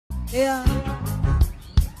Yeah.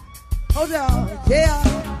 Hold on. Yeah.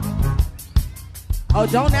 Oh,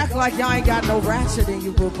 don't act like y'all ain't got no ratchet in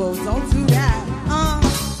you, boo-boo. Don't do that.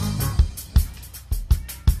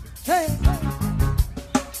 Hey.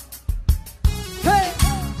 Hey.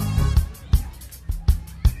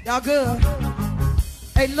 Y'all good?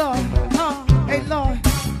 Hey, Lord. Hey, Lord.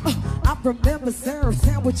 I remember syrup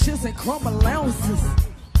sandwiches and crumb allowances.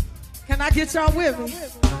 Can I get y'all with me?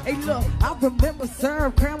 Hey, look. I remember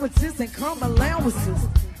syrup sandwiches and crumb allowances.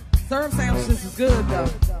 Syrup sandwiches is good, though.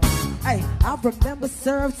 Hey, I remember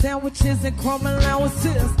syrup sandwiches and crumb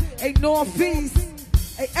allowances. Hey, Northeast.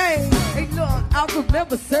 Hey, look, I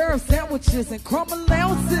remember syrup sandwiches and crumb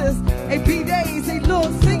allowances. Hey, B-Days, hey,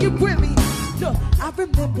 look, sing it with me. Look, I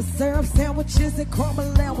remember syrup sandwiches and crumb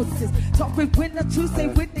allowances. Talking with the Tuesday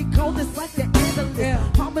with the coldest like the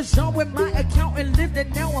analyst. Parmesan with my accountant lived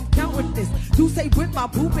and now I'm counting this. Tuesday with my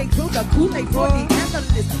boo make till the Kool-Aid for the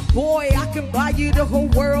analyst. Boy, I can buy you the whole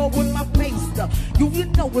world with my face stuff. You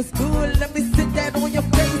know it's good, let me sit that on your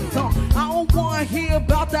face, I don't wanna hear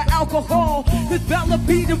about the alcohol. Cause Bella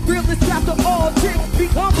be the realest after all. Chicks, be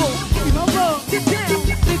humble, sit down,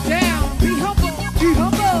 be humble, sit down, be humble,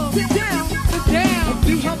 hold up, sit down,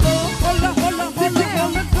 be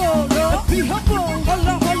humble, hold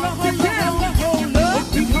up, sit down,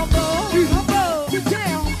 be humble, sit down, be humble, sit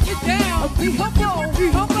down, be humble,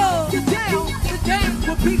 hold up, sit down,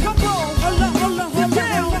 be humble, sit down.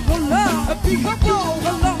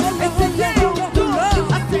 I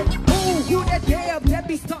said, ooh, who that dab that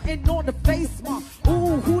be stunting on the face, ma?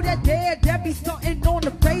 Ooh, who that dab that be stunting on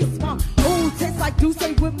the face, ma? Ooh, tastes like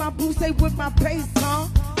Douce with my boo, say with my face, huh?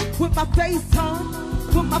 With my face, huh?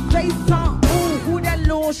 With my face, huh? Ooh, who that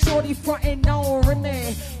little shorty frontin' on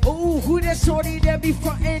Renee? Ooh, who that shorty that be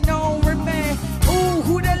frontin' on Renee? Ooh,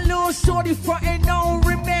 who that little shorty frontin' on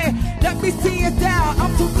Renee? Let me see it down.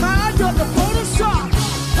 I'm too tired of the Photoshop.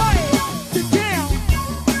 Hey, sit down.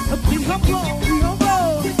 Be humble.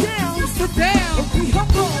 Sit down. Be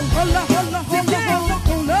humble. Hold up. Sit down.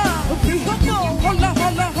 Be humble. Hold up.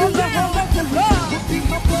 Be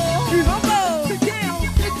humble. Sit down.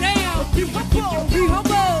 Be humble. Sit down. Be humble. Hold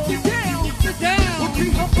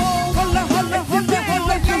up.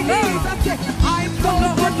 Ladies, I said, I'm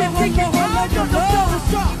gonna fucking take it hard on the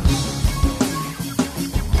Photoshop.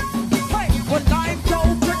 Hey, well, I'm so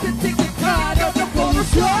freaking take it hard on the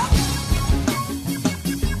Photoshop.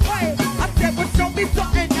 Hey, I said, well, show me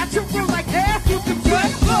something natural like ass you can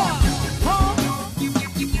dress for. Huh?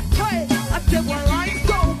 Hey, I said, well, I'm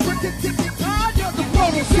so freaking take it hard on the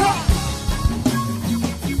Photoshop.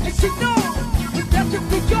 And she knows, but that's if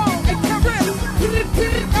we go and carry it,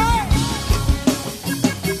 hey.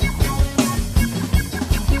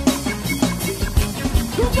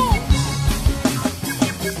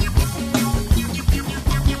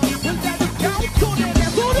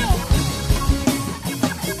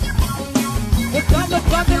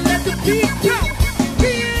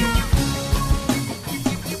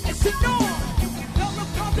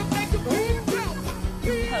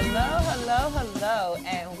 Hello,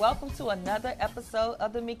 and welcome to another episode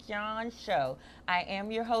of the McYon Show. I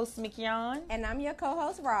am your host, McYon. And I'm your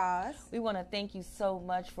co-host, Roz. We want to thank you so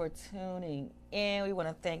much for tuning in. We want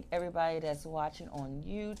to thank everybody that's watching on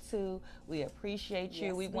YouTube. We appreciate you.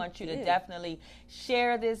 Yes, we want you do. to definitely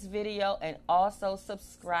share this video and also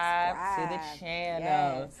subscribe to the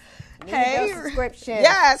channel. Yes. Hey, subscription.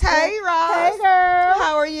 Yes. Hey, Roz. Hey, girl.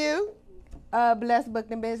 How are you? Blessed,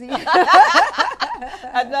 booked, and busy.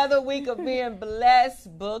 Another week of being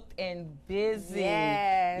blessed, booked, and busy.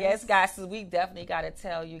 Yes, guys. So we definitely got to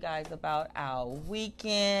tell you guys about our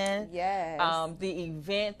weekend. Yes. The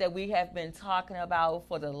event that we have been talking about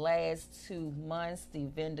for the last 2 months, the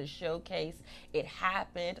vendor showcase. It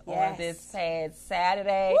happened on this past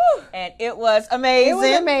Saturday, and it was amazing. It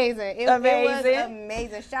was amazing. It was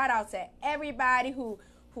amazing. Shout out to everybody who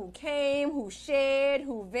came, who shared,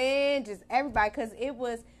 who vended, just everybody, because it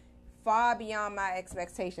was far beyond my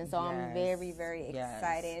expectations. So I'm very, very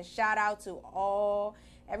excited. And shout out to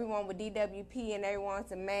everyone with DWP and everyone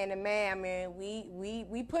to man to man. I mean,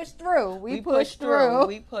 we pushed through. We pushed through.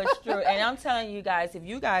 And I'm telling you guys, if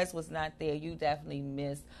you guys was not there, you definitely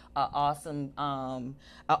missed an awesome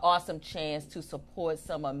chance to support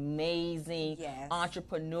some amazing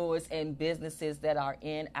entrepreneurs and businesses that are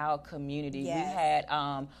in our community. We had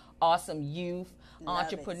awesome youth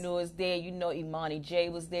entrepreneurs there. You know, Imani J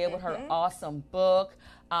was there with her awesome book.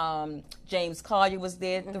 James Collier was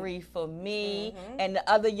there, 3 for Me, and the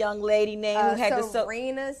other young lady named who had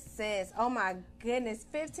Serena Sense. Oh my goodness,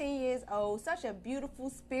 15 years old, such a beautiful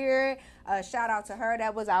spirit. Shout out to her.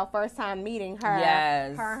 That was our first time meeting her.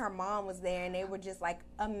 Yes. Her and her mom was there, and they were just like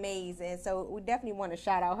amazing. So we definitely want to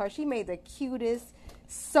shout out her. She made the cutest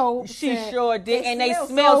soap. She sure did, and they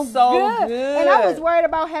smell so good. And I was worried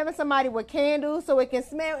about having somebody with candles so it can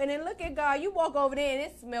smell. And then look at God, you walk over there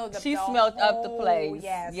and it smelled up. She smelled up the place.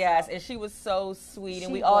 Yes, and she was so sweet.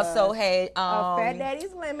 And we also had Fat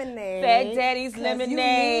Daddy's lemonade. Fat Daddy's lemonade. You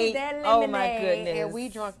need that lemonade. Oh my goodness! And we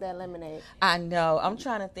drunk that lemonade. I know. I'm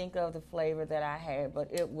trying to think of the flavor that I had, but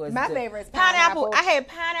it was my favorite is pineapple. I had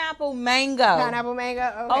pineapple mango. Pineapple mango.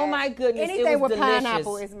 Okay. Oh my goodness! Anything with delicious.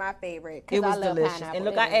 Pineapple is my favorite. It was delicious. Pineapple. And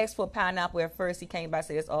look, I asked for pineapple at first. He came by and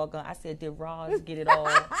said it's all gone. I said, did Roz get it all?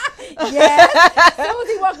 Yes. As soon as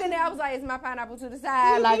he walked in there, I was like, it's my pineapple to the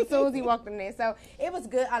side. Like as soon as he walked in there. So it was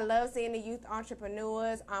good. I love seeing the youth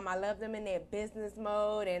entrepreneurs. I love them in their business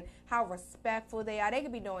mode and how respectful they are. They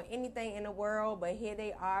could be doing anything in the world, but here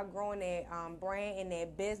they are growing their brand and their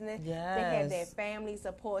business. Yes. They have their family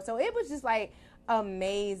support. So it was just like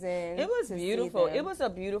amazing. It was beautiful. It was a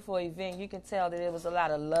beautiful event. You can tell that there was a lot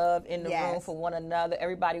of love in the room for one another.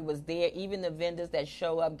 Everybody was there. Even the vendors that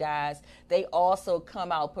show up, guys, they also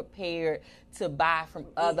come out prepared to buy from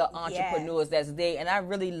other entrepreneurs that's there. And I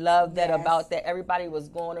really love that about that. Everybody was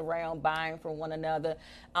going around buying from one another,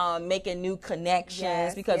 making new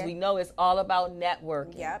connections because we know it's all about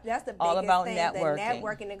networking. Yep, that's the biggest all about thing, networking. The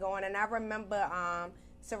networking to go on. And I remember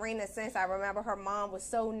Serena, since I remember her mom was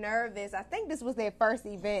so nervous. I think this was their first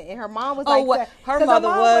event, and her mom was her mother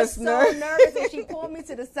was so nervous, and she pulled me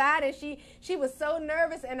to the side, and she was so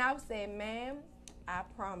nervous, and I was saying, ma'am, I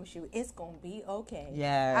promise you, it's going to be okay.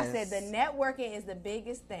 Yes. I said, the networking is the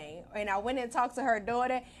biggest thing. And I went and talked to her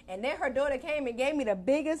daughter, and then her daughter came and gave me the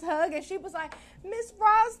biggest hug, and she was like, Miss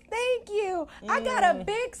Roz, thank you. I got a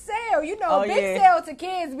big sale. You know, big sale to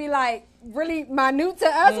kids be like really minute to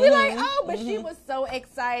us. We like, but she was so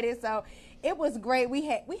excited. So it was great. We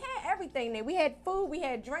had everything there. We had food, we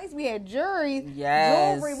had drinks, we had jewelry. We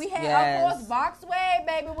had, of course, Voxway,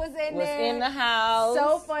 baby, was in there. In the house.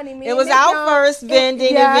 So funny. It was our first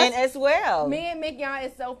vending event as well. Me and Mick Young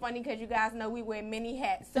is so funny because you guys know we wear many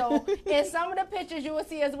hats. So in some of the pictures, you will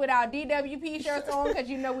see us with our DWP shirts on because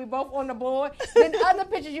you know we both on the board. Then other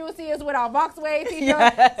pictures, you will see us with our Voxway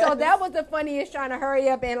t-shirts. So that was the funniest, trying to hurry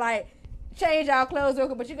up and like change our clothes real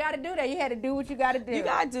quick, but you got to do that. You had to do what you got to do. You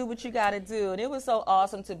got to do what you got to do. And it was so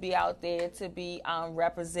awesome to be out there, to be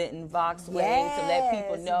representing Voxway, to let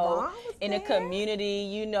people know in the community,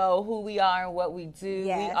 you know, who we are and what we do.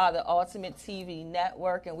 We are the Ultimate TV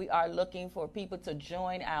Network, and we are looking for people to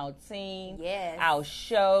join our team, our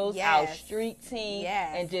shows, our street team,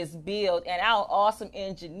 and just build. And our awesome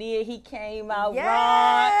engineer, he came out,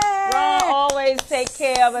 Ron always take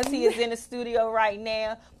care of us. He is in the studio right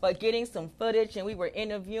now, but getting some footage, and we were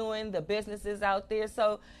interviewing the businesses out there.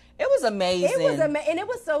 So it was amazing. It was and it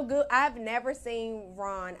was so good. I've never seen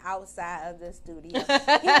Ron outside of the studio.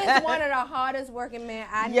 He is one of the hardest working men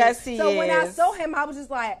I know. Yes, he is. So when I saw him, I was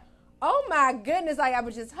just like, oh my goodness, like I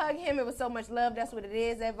would just hug him. It was so much love. That's what it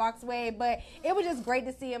is at Voxway. But it was just great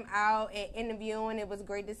to see him out and interviewing. It was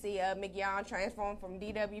great to see Mick Young transform from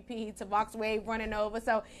DWP to Voxway running over.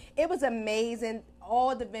 So it was amazing.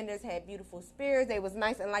 All the vendors had beautiful spirits. They was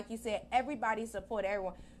nice. And like you said, everybody support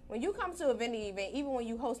everyone. When you come to a vending event, even when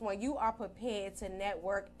you host one, you are prepared to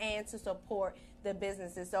network and to support the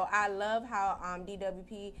businesses. So I love how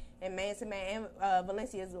DWP and Man to Man and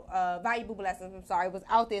Valencia's Valuable Blessings, was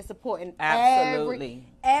out there supporting every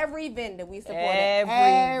vendor. We supported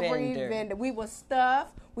every vendor. We was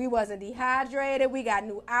stuffed. We wasn't dehydrated. We got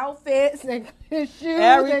new outfits and shoes.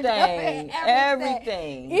 Everything.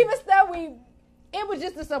 Even stuff it was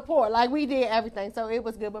just the support. Like, we did everything. So it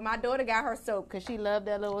was good. But my daughter got her soap because she loved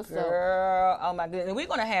that little soap. Girl, oh my goodness. And we're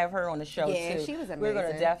going to have her on the show, too. Yeah, she was amazing. We're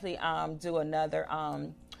going to definitely do another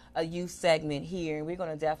a youth segment here, and we're going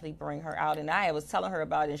to definitely bring her out. And I was telling her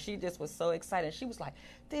about it, and she just was so excited. She was like,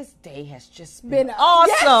 this day has just been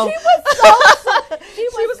awesome. Yeah, she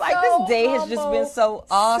was like, this day has just been so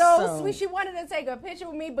awesome. So sweet. She wanted to take a picture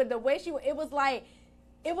with me, but the way it was like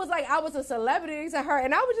I was a celebrity to her,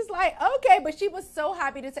 and I was just like, okay. But she was so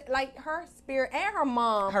happy to like her spirit, and her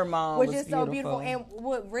mom was just so beautiful. And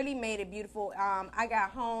what really made it beautiful, I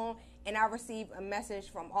got home and I received a message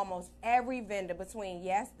from almost every vendor between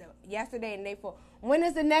yesterday and day before. when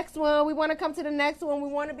is the next one? We want to come to the next one. We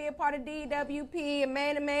want to be a part of DWP and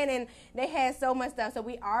Man to Man, and they had so much stuff. So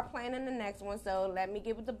we are planning the next one. So let me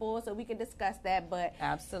get with the board so we can discuss that. But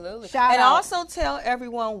absolutely. Shout out. Also tell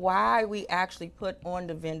everyone why we actually put on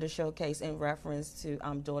the vendor showcase in reference to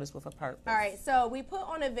Daughters with a Purpose. All right. So we put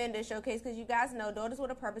on a vendor showcase because you guys know Daughters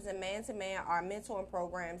with a Purpose and Man to Man are mentoring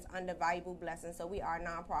programs under Valuable Blessings. So we are a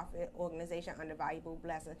nonprofit organization under Valuable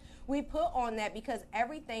Blessings. We put on that because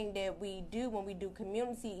everything that we do when we do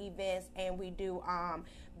community events and we do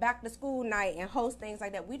back to school night and host things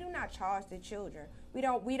like that, we do not charge the children. We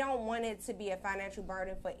don't want it to be a financial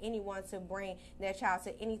burden for anyone to bring their child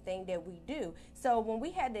to anything that we do. So when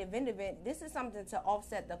we had the event, this is something to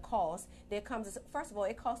offset the cost that comes. First of all,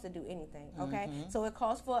 it costs to do anything, okay? Mm-hmm. So it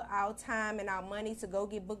costs for our time and our money to go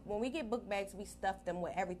get book. When we get book bags, we stuff them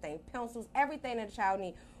with everything, pencils, everything that the child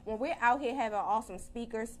needs. When we're out here having awesome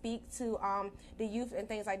speakers speak to the youth and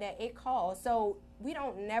things like that, it costs. So we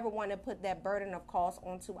don't never want to put that burden of cost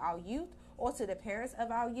onto our youth or to the parents of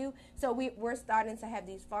our youth. So we're starting to have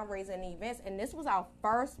these fundraising events, and this was our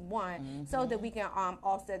first one, so that we can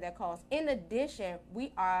offset that cost. In addition,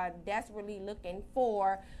 we are desperately looking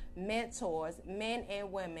for mentors, men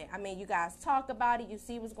and women. I mean, you guys talk about it, you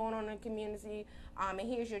see what's going on in the community, and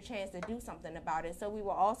here's your chance to do something about it. So we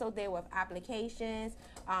were also there with applications.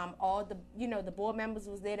 All the board members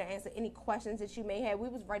was there to answer any questions that you may have. We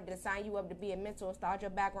was ready to sign you up to be a mentor, start your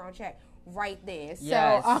background check right there.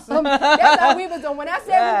 Yes. So that's how we was doing. When I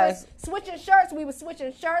said we was switching shirts, we was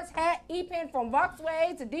switching shirts, hat, E-Pen from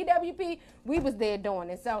Voxway to DWP. We was there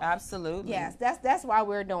doing it. So absolutely. Yes, that's why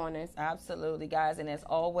we're doing this. Absolutely, guys. And as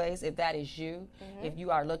always, if that is you, if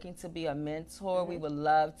you are looking to be a mentor, we would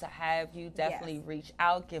love to have you. Definitely reach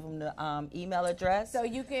out. Give them the email address. So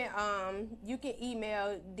you can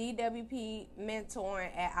email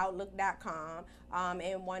dwpmentoring@outlook.com.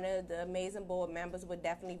 And one of the amazing board members would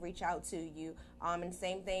definitely reach out to you. And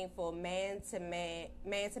same thing for man to man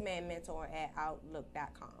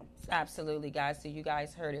mentoring@outlook.com. Absolutely, guys. So you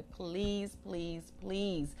guys heard it. Please, please,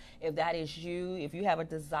 please, if that is you, if you have a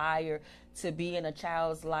desire to be in a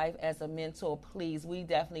child's life as a mentor, please, we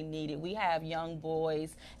definitely need it. We have young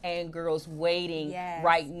boys and girls waiting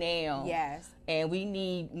right now. Yes. And we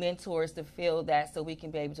need mentors to fill that so we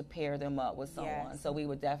can be able to pair them up with someone. Yes. So we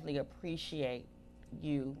would definitely appreciate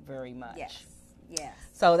you very much. Yes. Yes.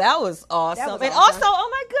 So that was awesome. Also, oh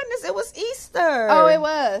my goodness, it was Easter. Oh, it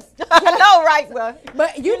was. No, right. Well,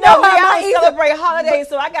 but you know how my Easter celebrate holidays,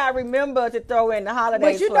 so I gotta remember to throw in the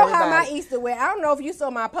holidays. But you know how my Easter went. I don't know if you saw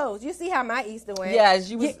my post. You see how my Easter went. Yes,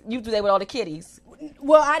 you do that with all the kiddies.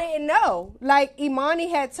 Well, I didn't know. Like, Imani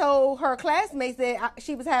had told her classmates that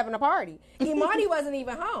she was having a party. Imani wasn't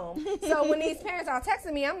even home. So when these parents are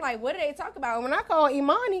texting me, I'm like, what do they talk about? And when I called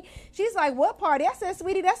Imani, she's like, what party? I said,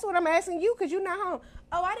 sweetie, that's what I'm asking you because you're not home.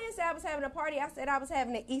 Oh, I didn't say I was having a party. I said I was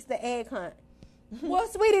having an Easter egg hunt. Well,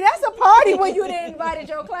 sweetie, that's a party when you didn't invited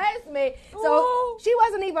your classmate. So she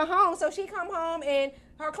wasn't even home. So she come home and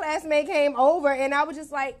her classmate came over, and I was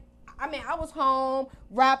just like, I was home,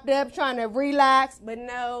 wrapped up, trying to relax, but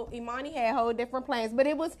no, Imani had whole different plans. But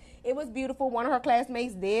it was beautiful. One of her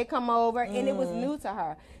classmates did come over, and it was new to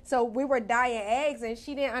her. So we were dyeing eggs, and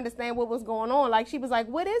she didn't understand what was going on. Like, she was like,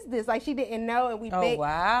 what is this? Like, she didn't know, and we baked.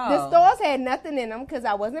 Wow. The stores had nothing in them because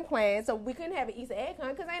I wasn't playing, so we couldn't have an Easter egg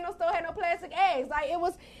hunt because ain't no store had no plastic eggs. Like, it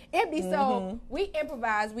was empty. So we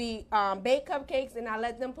improvised. We baked cupcakes, and I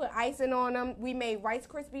let them put icing on them. We made Rice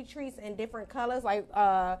Krispie treats in different colors, like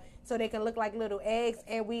so they can look like little eggs,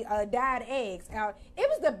 and we dyed eggs. It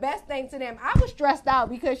was the best thing to them. I was stressed out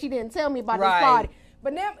because she didn't tell me about this party.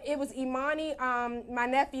 But then it was Imani, my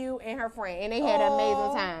nephew, and her friend, and they had an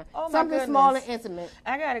amazing time. Something small and intimate.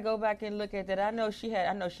 I got to go back and look at that. I know she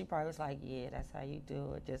probably was like, yeah, that's how you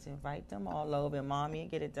do it. Just invite them all over and mommy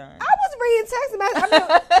and get it done. I was reading text messages.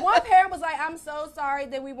 One parent was like, I'm so sorry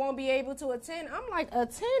that we won't be able to attend. I'm like,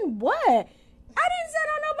 attend what? I didn't send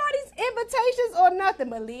her nobody's invitations or nothing,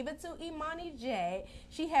 but leave it to Imani J.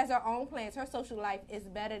 She has her own plans. Her social life is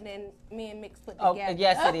better than me and Mix put together. Oh,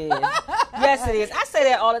 yes, it is. Yes, it is. I say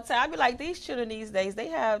that all the time. I be like, these children these days, they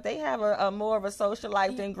have a more of a social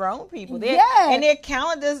life than grown people. And their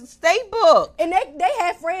calendars stay booked. And they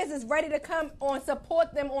have friends that's ready to come on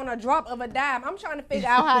support them on a drop of a dime. I'm trying to figure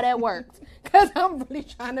out how that works because I'm really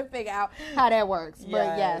trying to figure out how that works.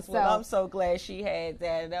 But yes, well, I'm so glad she had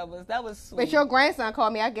that. That was sweet. But your grandson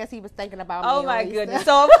called me, I guess he was thinking about me. Oh my goodness.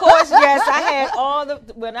 So of course, yes, I had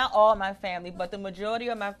not all my family, but the majority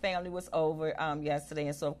of my family was over yesterday.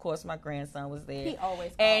 And so of course my grandson was there. He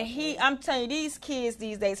always I'm telling you, these kids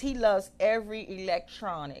these days, he loves every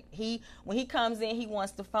electronic. When he comes in, he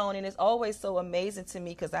wants the phone, and it's always so amazing to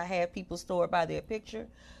me because I have people stored by their picture.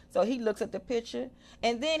 So he looks at the picture,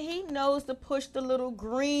 and then he knows to push the little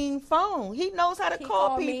green phone. He knows how to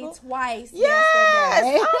call people. He called me twice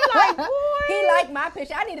yesterday. I'm like, boy. He liked my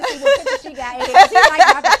picture. I need to see what picture she got. Because he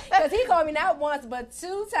liked my picture. Because he called me not once, but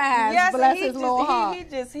 2 times. Yes, bless his little heart.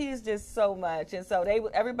 He's just so much. And so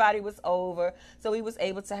everybody was over. So he was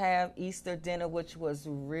able to have Easter dinner, which was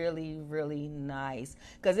really, really nice.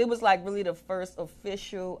 Because it was like really the first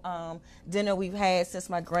official dinner we've had since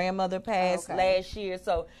my grandmother passed last year.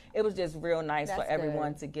 So it was just real nice for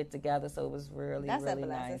everyone to get together. So it was really, really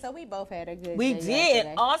nice. So we both had a good We day did.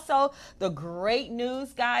 yesterday. Also, the great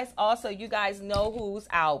news, guys. Also, you guys know who's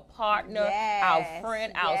our partner, our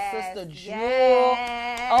friend, our sister Jewel.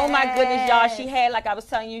 Oh my goodness, y'all. She had, like I was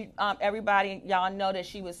telling you, everybody, y'all know that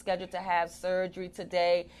she was scheduled to have surgery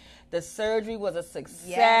today. The surgery was a success.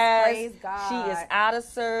 Yes, praise God. She is out of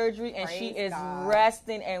surgery and she is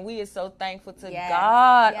resting, and we are so thankful to God.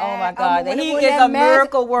 Yes. Oh my God, that He is a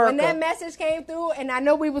miracle worker. When that message came through, and I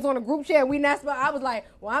know we was on a group chat, I was like,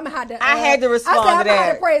 well, I'm gonna have to. I had to respond to that. I'm gonna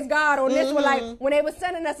have to praise God on this one. Like when they were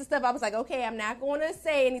sending us the stuff, I was like, okay, I'm not gonna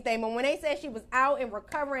say anything. But when they said she was out and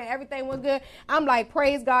recovering, everything was good, I'm like,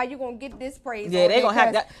 praise God, you're gonna get this praise. Yeah, they're gonna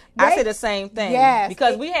have that. I said the same thing. Yes,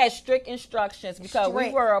 because we had strict instructions because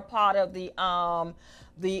we were a part of the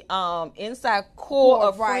inside core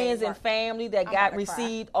of friends and family that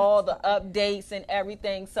received all the updates and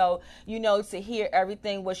everything. So, to hear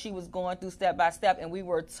everything what she was going through step by step, and we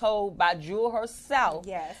were told by Jewel herself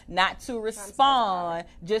not to respond,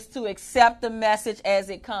 just to accept the message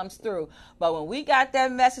as it comes through. But when we got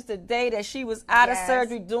that message today that she was out of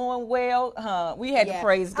surgery, doing well, we had to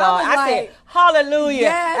praise God. I said, hallelujah.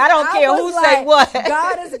 I don't care who say what.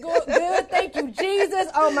 God is good. Thank you, Jesus.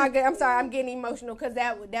 Oh my God. I'm sorry. I'm getting emotional because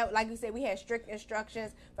that like you said, we had strict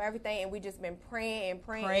instructions for everything, and we just been praying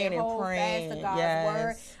and hold fast to God's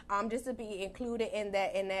word. Just to be included in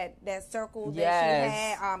that circle that she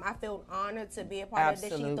had. I feel honored to be a part of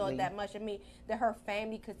this. She thought that much of me, that her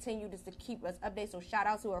family continued to keep us updated. So shout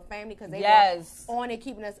out to her family because they were on it,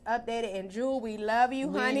 keeping us updated. And Jewel, we love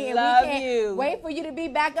you, honey. We love you. Wait for you to be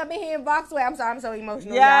back up in here in Voxway. I'm sorry, I'm so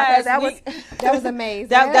emotional. Yes, that was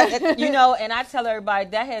amazing. And I tell everybody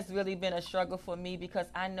that has really been a struggle for me because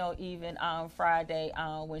I know even Friday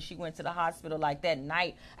when she went to the hospital, like that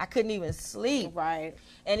night, I couldn't even sleep. Right.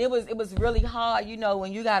 And it was really hard,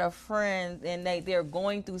 when you got a friend and they're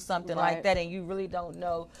going through something like that, and you really don't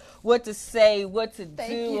know what to say, what to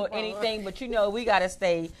do, or anything. But we got to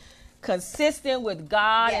stay consistent with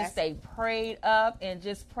God and stay prayed up and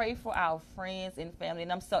just pray for our friends and family.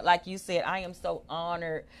 And I'm so, like you said, I am so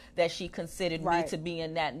honored that she considered me to be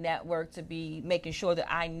in that network, to be making sure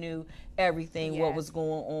that I knew everything what was going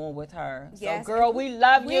on with her. So girl, we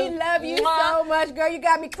love you. We love you so much, girl. You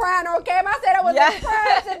got me crying on camera. I said I wasn't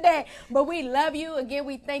crying today. But we love you. Again,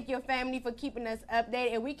 we thank your family for keeping us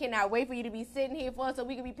updated, and we cannot wait for you to be sitting here for us so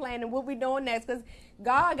we can be planning what we're doing next, because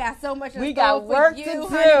God got so much in store for you,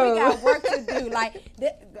 honey. We got work to do.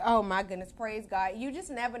 Oh my goodness, praise God. You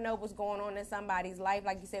just never know what's going on in somebody's life.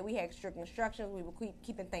 Like you said, we had strict instructions. We were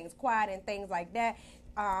keeping things quiet and things like that.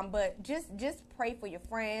 But just pray for your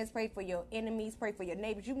friends, pray for your enemies, pray for your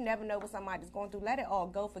neighbors. You never know what somebody's going through. Let it all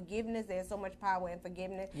go. Forgiveness, there's so much power in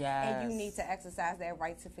forgiveness. And you need to exercise that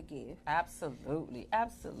right to forgive. Absolutely.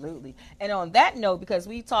 Absolutely. And on that note, because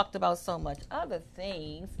we talked about so much other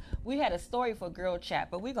things, we had a story for Girl Chat,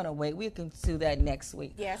 but we're going to wait. We can do that next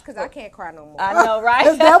week. Yes, because I can't cry no more. I know, right?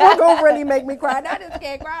 Because that was going to really make me cry. I just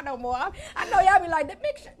can't cry no more. I know y'all be like,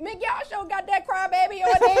 Mick, y'all sure got that cry baby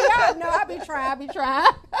on there. Y'all know I be trying.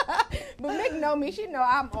 But Mick know me. She know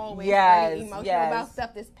I'm always very emotional about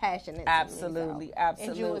stuff that's passionate Absolutely, to me,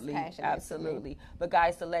 absolutely, absolutely. But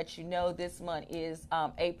guys, to let you know, this month is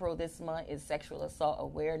April. This month is Sexual Assault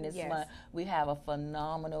Awareness Month. We have a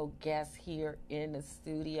phenomenal guest here in the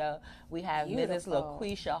studio. We have Mrs.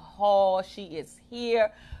 LaQuisha Hall. She is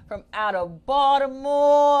here from out of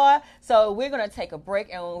Baltimore. So we're going to take a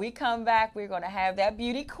break, and when we come back, we're going to have that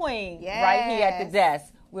beauty queen right here at the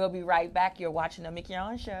desk. We'll be right back. You're watching the Mickey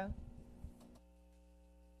On Show.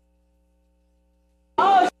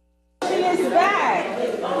 Oh, she is back.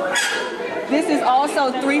 This is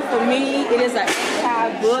also 3 for Me. It is an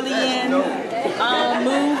anti-bullying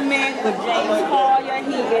movement with James Collier.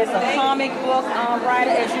 He is a comic book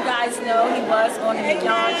writer. As you guys know, he was on the Mickey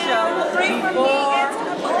On Show 3 for Me,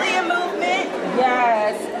 anti-bullying movement.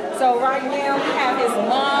 Yes. So right now we have his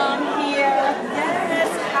mom here. Yes.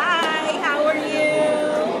 Hi. How are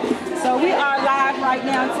you? So we are live right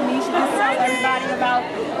now. Tanisha, just tell everybody about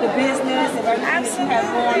the business and everything that you have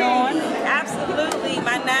going on. Absolutely.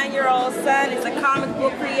 My 9-year-old son is a comic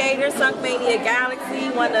book creator, Sunkmania Galaxy,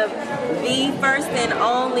 one of the first and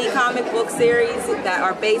only comic book series that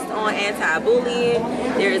are based on anti-bullying.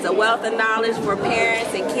 There is a wealth of knowledge for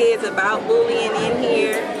parents and kids about bullying in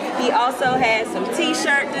here. He also has some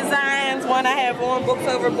t-shirt designs. One I have on, Books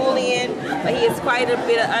Over Bullying, but he has quite a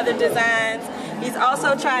bit of other designs. He's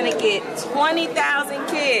also trying to get 20,000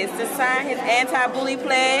 kids to sign his anti-bully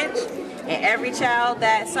pledge. And every child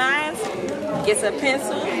that signs gets a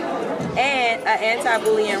pencil and an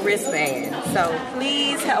anti-bullying wristband. So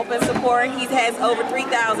please help and support. He has over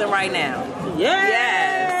 3,000 right now.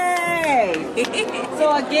 Yay!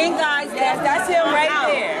 So again, guys, that's him right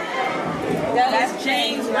there. That's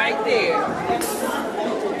James right there.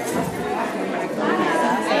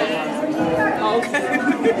 Okay.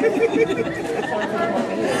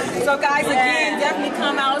 So guys, again, definitely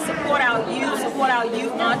come out, support our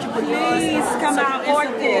youth entrepreneurs. Please come out and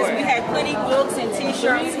support this. We have plenty of books and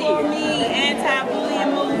t-shirts here. For me,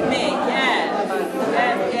 anti-bullying movement. Yes.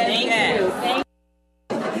 Thank you.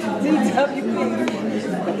 DWP,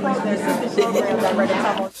 the program that ready to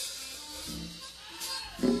come on.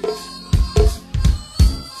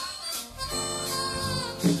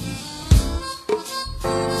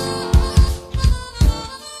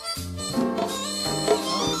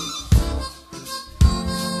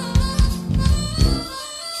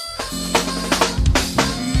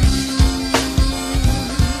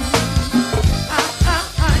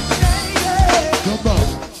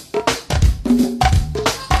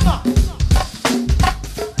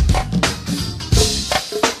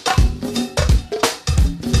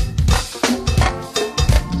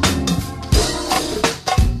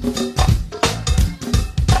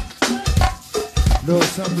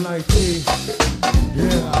 Something like this,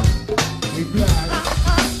 yeah, we black.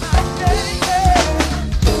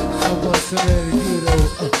 I want some of that good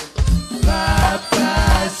old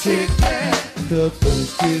Popeye chicken. The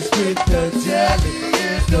biscuits with the jelly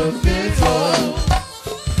and the middle.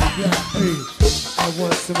 Hey, I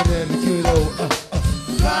want some of that good old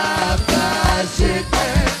Popeye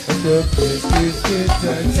chicken. The biscuits with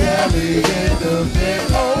the jelly and the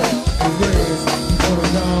middle. And there's one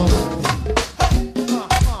around.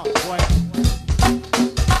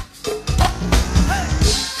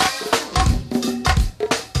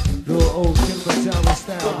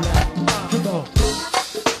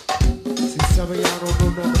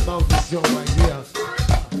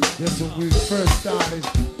 That's when we first started,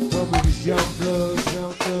 when we was young bloods.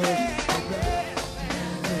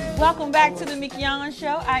 Welcome back to the Mickey-Yon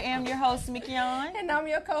Show. I am your host, Mickey-Yon. And I'm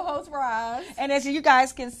your co-host, Roz. And as you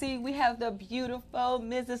guys can see, we have the beautiful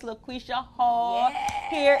Mrs. LaQuisha Hall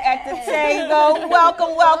here at the table.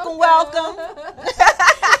 Welcome, welcome, welcome.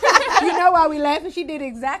 You know why we laughing? She did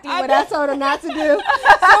exactly what I told her not to do.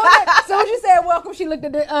 So when she said welcome, she looked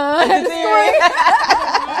at the screen.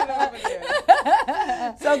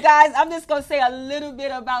 So guys, I'm just going to say a little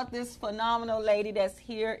bit about this phenomenal lady that's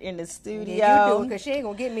here in the studio. Yeah, you do, because she ain't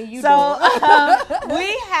going to get me. You so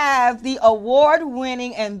we have the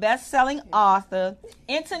award-winning and best-selling author,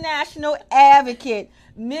 international advocate,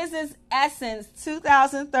 Mrs. Essence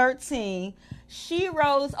 2013, She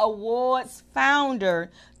Rose Awards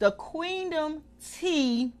founder, the Queendom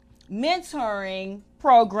Tea Mentoring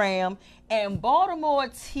Program, and Baltimore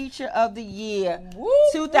Teacher of the Year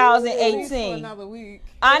 2018. Another week.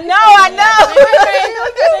 I know.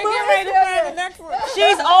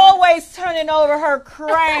 She's always turning over her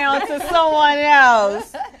crown to someone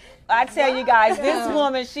else. I tell you guys, this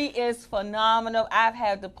woman, she is phenomenal. I've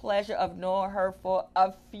had the pleasure of knowing her for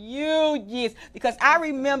a few years because I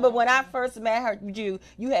remember when I first met her, you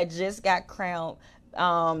had just got crowned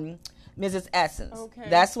Mrs. Essence. Okay.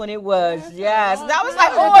 That's when it was. Yes. And I was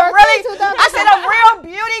like, oh, really? I said, a real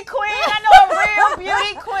beauty queen. I know a real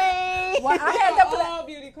beauty queen. Well, I had the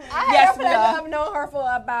pleasure of knowing her for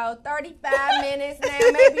about 35 minutes now,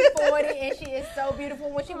 maybe 40, and she is so beautiful.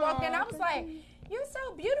 When she walked in, I was like, you're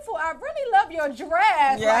so beautiful. I really love your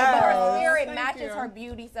dress. Yeah. Like, her spirit matches her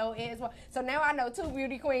beauty. So now I know two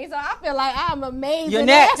beauty queens. So I feel like I'm amazing. You're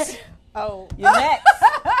next. Oh. You're next.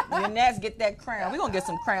 You're next. Get that crown. We're going to get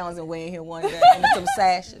some crowns and wear in here one day. And some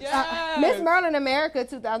sashes. Yes. Miss Merlin America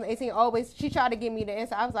 2018 she tried to give me the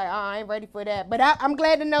answer. I was like, I ain't ready for that. But I'm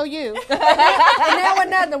glad to know you. And now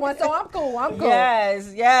another one. So I'm cool.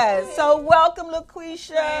 Yes. So welcome, LaQuisha.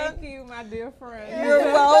 Thank you, my dear friend.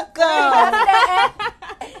 You're welcome.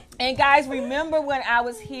 And guys, remember when I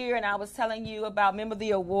was here and I was telling you about, remember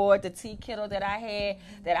the award, the tea kettle that I had,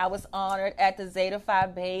 that I was honored at the Zeta Phi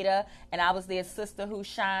Beta, and I was their sister who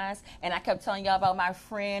shines, and I kept telling y'all about my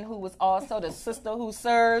friend who was also the sister who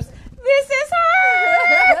serves. This is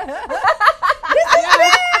her. This is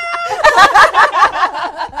me.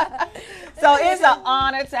 So it's an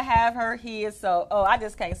honor to have her here. So, I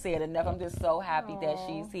just can't say it enough. I'm just so happy that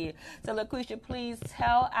she's here. So, LaQuisha, please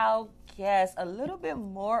tell our guests a little bit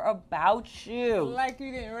more about you. Like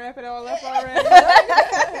you didn't wrap it all up already.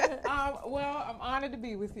 Well, I'm honored to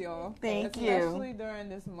be with y'all. Thank you. Especially during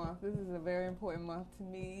this month. This is a very important month to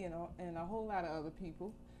me and a whole lot of other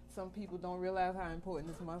people. Some people don't realize how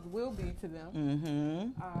important this month will be to them.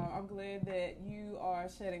 Mm-hmm. I'm glad that you are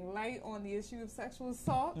shedding light on the issue of sexual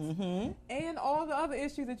assault and all the other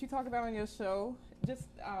issues that you talk about on your show. Just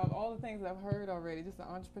all the things I've heard already. Just the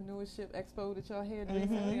entrepreneurship expo that y'all had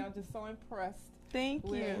recently. I'm just so impressed. Thank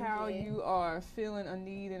you. With how you are feeling a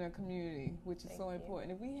need in a community, which is so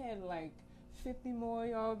important. If we had like 50 more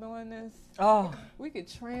y'all doing this, we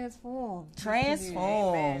could transform.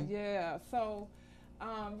 Transform. Yeah. So.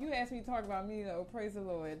 You asked me to talk about me, though. Praise the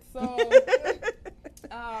Lord. So,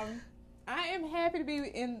 I am happy to be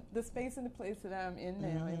in the space and the place that I'm in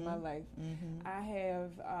now in my life. I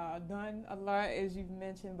have done a lot, as you've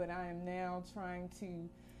mentioned, but I am now trying to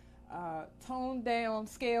tone down,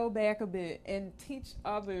 scale back a bit, and teach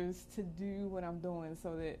others to do what I'm doing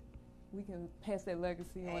so that we can pass that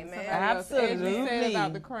legacy on to somebody else. As we said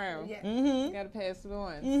about the crown. You got to pass it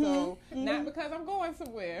on. So, not because I'm going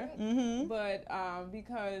somewhere, but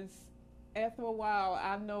because after a while,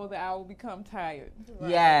 I know that I will become tired.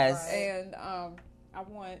 Yes. And I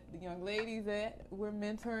want the young ladies that we're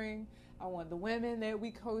mentoring. I want the women that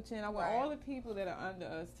we coaching. I want all the people that are under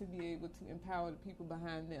us to be able to empower the people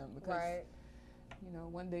behind them. Because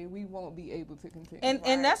one day we won't be able to continue.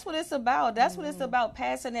 And that's what it's about. That's what it's about,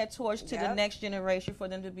 passing that torch to the next generation for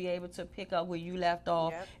them to be able to pick up where you left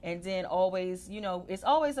off. And then always, it's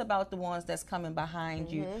always about the ones that's coming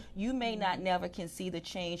behind you. You may not never can see the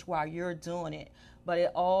change while you're doing it, but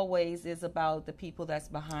it always is about the people that's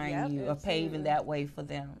behind you, or paving that way for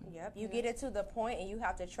them. You get it to the point, and you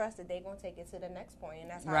have to trust that they're going to take it to the next point,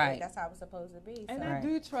 and that's how it's supposed to be. And I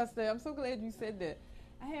do trust that. I'm so glad you said that.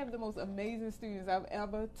 I have the most amazing students I've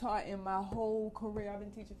ever taught in my whole career. I've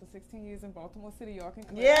been teaching for 16 years in Baltimore City. Y'all can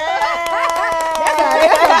clap. Yeah!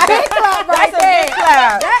 That's a big clap right there.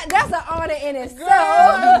 That's an honor in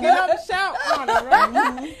itself. Get up and shout honor,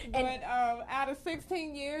 right? But out of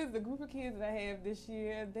 16 years, the group of kids that I have this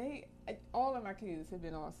year, all of my kids have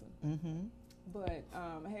been awesome. But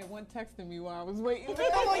I had one texting me while I was waiting to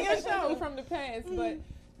come on your show from the past. But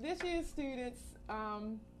this year's students,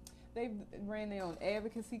 they ran their own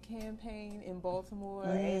advocacy campaign in Baltimore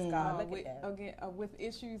with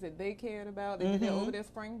issues that they cared about. They did that over their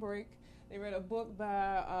spring break. They read a book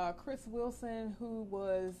by Chris Wilson, who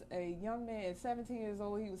was a young man at 17 years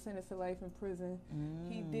old. He was sentenced to life in prison.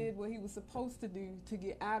 He did what he was supposed to do to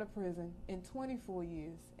get out of prison in 24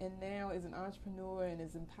 years, and now is an entrepreneur and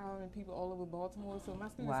is empowering people all over Baltimore. So my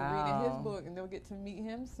students are reading his book, and they'll get to meet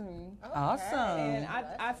him soon. Awesome. And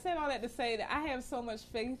I said all that to say that I have so much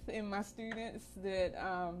faith in my students that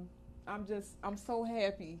I'm so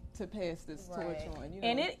happy to pass this torch on.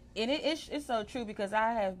 And it's so true, because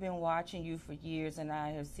I have been watching you for years, and I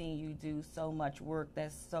have seen you do so much work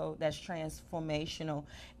that's transformational.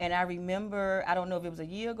 And I remember, I don't know if it was a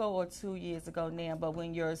year ago or 2 years ago now, but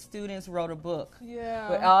when your students wrote a book,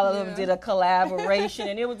 where all of them did a collaboration,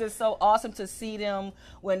 and it was just so awesome to see them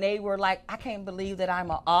when they were like, I can't believe that I'm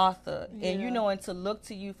an author, and and to look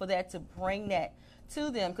to you for that, to bring that to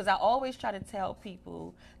them, because I always try to tell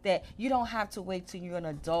people that you don't have to wait till you're an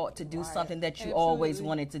adult to do something that you always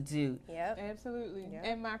wanted to do. Absolutely.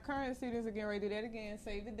 And my current students are getting ready to do that again.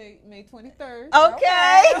 Save the date, May 23rd.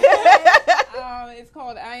 Okay. It's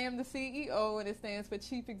called I Am the CEO, and it stands for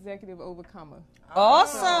Chief Executive Overcomer.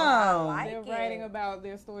 Awesome. They're writing about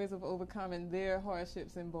their stories of overcoming their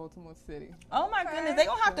hardships in Baltimore City. Oh my goodness, they're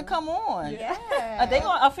gonna have to come on. Yeah.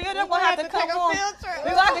 A few of them gonna have to come on.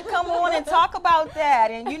 We're gonna have to come on and talk about that,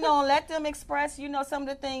 and let them express some of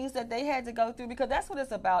the things that they had to go through, because that's what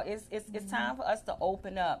it's about. It's time for us to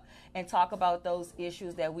open up and talk about those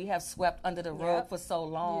issues that we have swept under the rug for so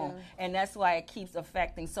long, and that's why it keeps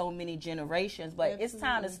affecting so many generations. But it's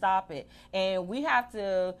time to stop it, and we have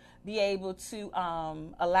to be able to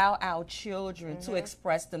allow our children to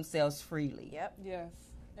express themselves freely. Yes,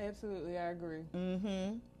 absolutely, I agree.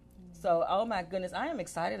 So, oh my goodness, I am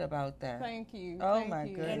excited about that. Thank you. Oh my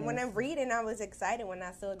goodness. And when I'm reading, I was excited when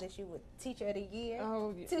I saw that you were Teacher of the Year,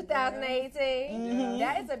 2018. Mm-hmm.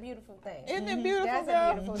 That is a beautiful thing. Isn't it beautiful? That's girl?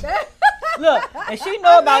 a beautiful thing. Look, and she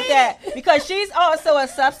know about that because she's also a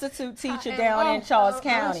substitute teacher down in Charles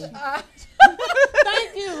County.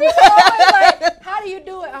 Thank you. People always like, how do you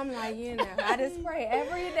do it? I'm like, I just pray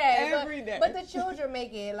every day. Every day. But the children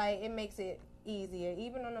make it, it makes it easier.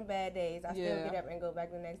 Even on the bad days, I still get up and go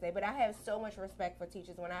back the next day. But I have so much respect for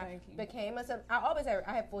teachers. When I became I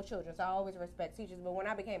have 4 children, so I always respect teachers. But when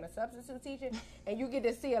I became a substitute teacher, and you get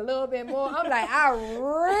to see a little bit more, I'm like, I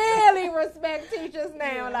really respect teachers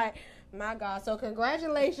now. Like, my God. So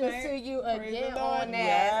congratulations to you again on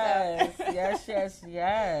that.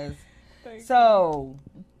 Yes. So,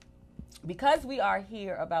 because we are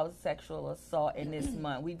here about sexual assault in this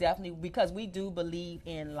month, we definitely, because we do believe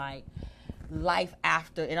in life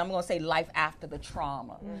after, and I'm going to say life after the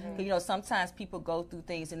trauma. Mm-hmm. Sometimes people go through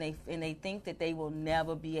things and they think that they will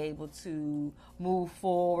never be able to move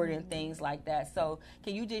forward and things like that. So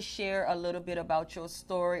can you just share a little bit about your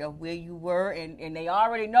story of where you were, and they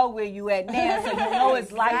already know where you at now, so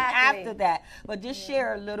it's life after that. But just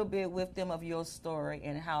share a little bit with them of your story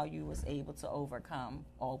and how you was able to overcome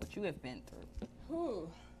all what you have been through. Ooh.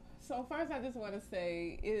 So first, I just want to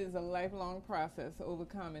say it is a lifelong process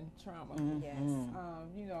overcoming trauma. Mm-hmm. Yes.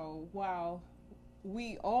 While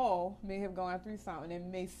we all may have gone through something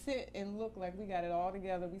and may sit and look like we got it all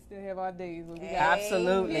together, we still have our days where we got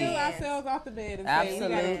to peel ourselves off the bed and say we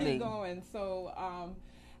got to keep going. So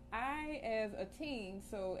I, as a teen,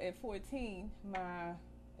 so at 14, at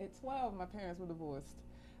 12, my parents were divorced.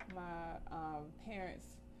 My parents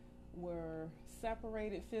were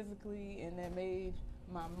separated physically, and that made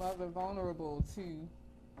my mother vulnerable to,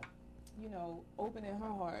 opening her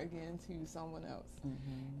heart again to someone else.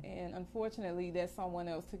 Mm-hmm. And unfortunately, that someone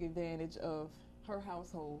else took advantage of her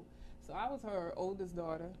household. So I was her oldest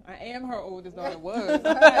daughter. I am her oldest daughter. Was.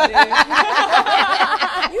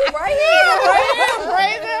 You right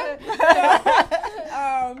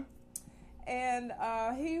here. And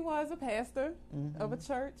he was a pastor of a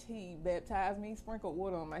church. He baptized me, sprinkled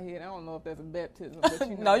water on my head. I don't know if that's a baptism.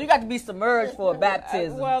 But No, you got to be submerged for a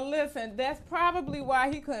baptism. Well, listen, that's probably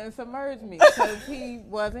why he couldn't submerge me, because he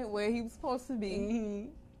wasn't where he was supposed to be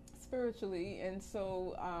spiritually. And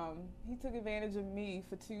so he took advantage of me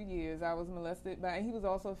for 2 years. I was molested by, and he was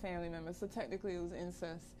also a family member, so technically it was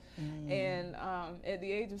incest. And at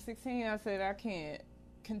the age of 16, I said, I can't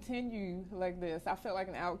continue like this. I felt like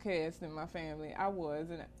an outcast in my family. I was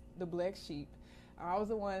the black sheep. I was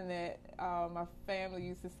the one that my family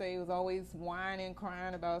used to say was always whining,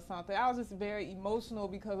 crying about something. I was just very emotional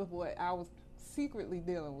because of what I was secretly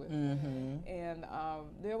dealing with. Mm-hmm. And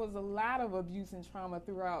there was a lot of abuse and trauma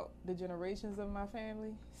throughout the generations of my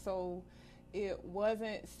family. So it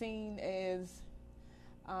wasn't seen as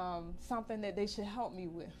something that they should help me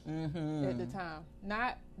with at the time.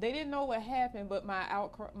 They didn't know what happened, but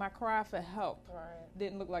my cry for help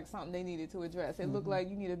didn't look like something they needed to address. It looked like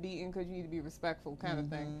you need a beating because you need to be respectful kind of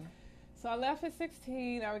thing. So I left at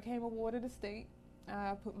 16. I became a ward of the state.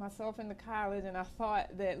 I put myself into college, and I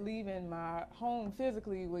thought that leaving my home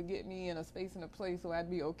physically would get me in a space and a place where I'd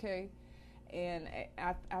be okay. And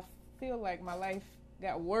I feel like my life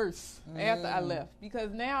got worse after I left,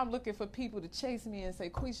 because now I'm looking for people to chase me and say,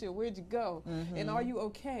 Quisha, where'd you go? And are you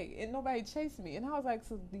okay? And nobody chased me. And I was like,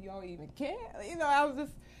 so do y'all even care?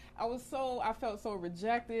 I felt so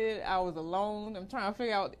rejected. I was alone. I'm trying to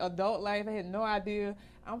figure out adult life. I had no idea.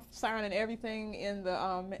 I'm signing everything in the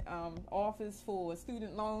office for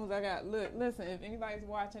student loans. Listen, if anybody's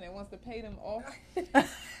watching that wants to pay them off.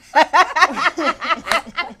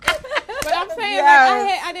 But I'm saying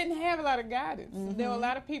I didn't have a lot of guidance. There were a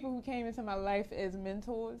lot of people who came into my life as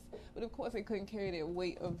mentors, but of course they couldn't carry that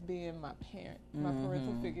weight of being my parent, my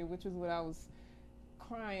parental figure, which is what I was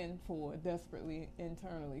crying for desperately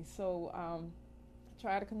internally. So I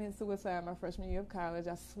tried to commit suicide my freshman year of college.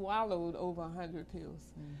 I swallowed over 100 pills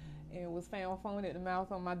and was found foaming at the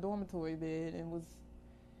mouth on my dormitory bed and was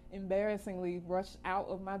embarrassingly rushed out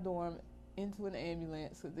of my dorm into an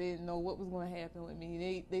ambulance because they didn't know what was going to happen with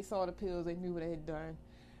me. They saw the pills. They knew what I had done.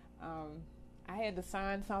 I had to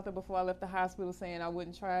sign something before I left the hospital saying I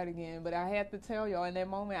wouldn't try it again. But I had to tell y'all, in that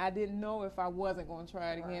moment, I didn't know if I wasn't going to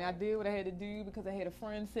try it again. I did what I had to do because I had a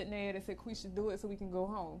friend sitting there that said, Quisha, do it so we can go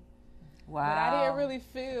home. Wow. But I didn't really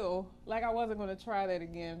feel like I wasn't going to try that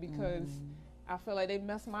again because I felt like they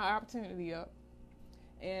messed my opportunity up.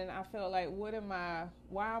 And I felt like,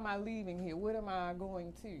 why am I leaving here? What am I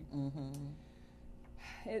going to?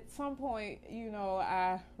 At some point,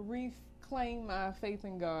 I claimed my faith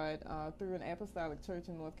in God through an apostolic church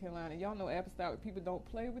in North Carolina. Y'all know apostolic people don't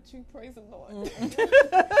play with you. Praise the Lord.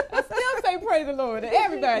 I still say praise the Lord to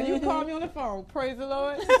everybody. You call me on the phone, praise the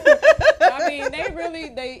Lord. I mean,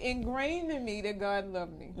 they ingrained in me that God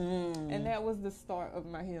loved me. And that was the start of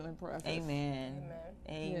my healing process. Amen.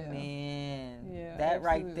 Yeah, that absolutely.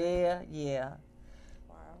 Right there, yeah.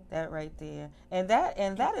 That right there, and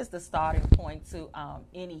that is the starting point to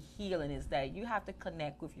any healing, is that you have to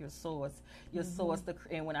connect with your source. Your source,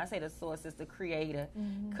 and when I say the source, it's the Creator.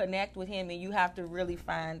 Connect with Him, and you have to really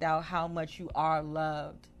find out how much you are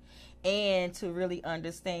loved, and to really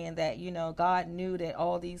understand that, you know, God knew that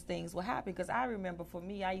all these things would happen. Because I remember, for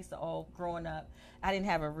me, I used to growing up, I didn't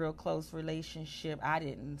have a real close relationship. I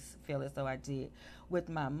didn't feel as though I did with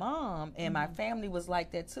my mom, and my family was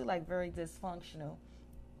like that too, like very dysfunctional.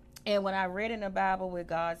 And when I read in the Bible where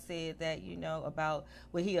God said that, you know, about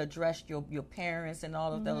where He addressed your parents and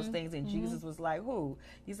all of those things, and Jesus was like, who?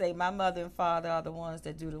 He said, my mother and father are the ones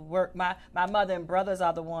that do the work. My mother and brothers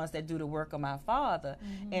are the ones that do the work of my Father.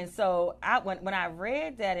 And so when I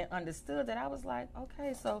read that and understood that, I was like,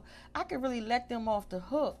 okay, so I could really let them off the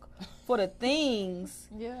hook for the things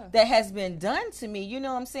that has been done to me. You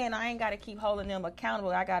know what I'm saying? I ain't got to keep holding them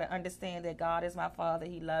accountable. I got to understand that God is my Father.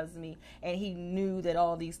 He loves me, and He knew that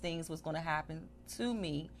all these things was going to happen to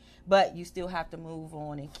me, but you still have to move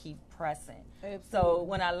on and keep pressing. Absolutely. So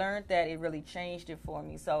when I learned that, it really changed it for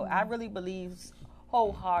me. So I really believe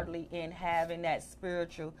wholeheartedly in having that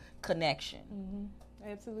spiritual connection.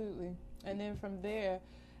 Absolutely. And then from there,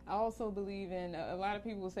 I also believe in, a lot of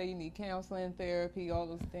people will say you need counseling, therapy, all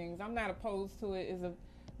those things. I'm not opposed to it. It's a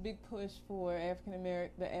big push for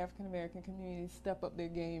the African American community to step up their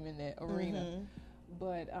game in that arena.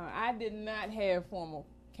 But I did not have formal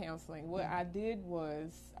counseling. What I did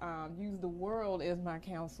was use the world as my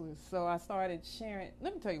counselor. So I started sharing.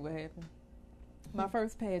 Let me tell you what happened. My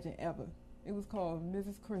first pageant ever. It was called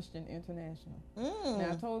Mrs. Christian International. Now,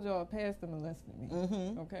 I told y'all a pastor molested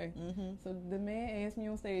me. Okay? So the man asked me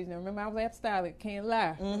on stage. Now, remember, I was apostolic. Can't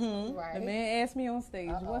lie. Right. The man asked me on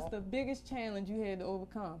stage, what's the biggest challenge you had to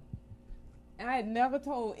overcome? I had never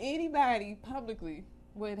told anybody publicly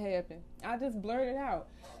what happened. I just blurted out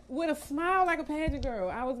with a smile like a pageant girl.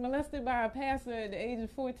 I was molested by a pastor at the age of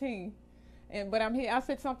 14. But I'm here. I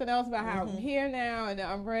said something else about how I'm here now and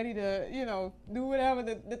I'm ready to, you know, do whatever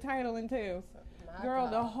the title entails. Girl,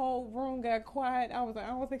 the whole room got quiet. I was like, I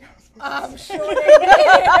don't think I was supposed I'm sure they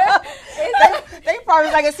did. They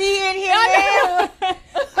probably like, is he in here now? I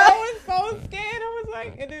was so scared. I was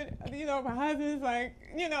like, and then, you know, my husband's like,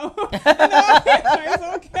 you know, it's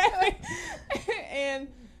okay. And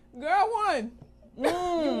girl won.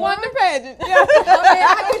 You won the pageant. Yeah. I mean,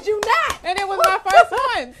 how could you not? And it was my first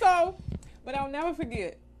one. So, but I'll never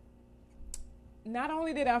forget. Not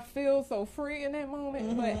only did I feel so free in that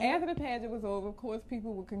moment, but after the pageant was over, of course,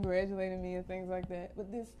 people were congratulating me and things like that.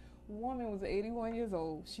 But this woman was 81 years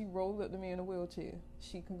old. She rolled up to me in a wheelchair.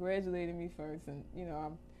 She congratulated me first, and, you know,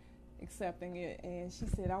 I'm accepting it. And she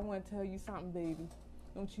said, I want to tell you something, baby.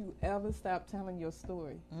 Don't you ever stop telling your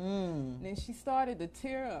story. And then she started to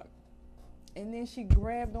tear up. And then she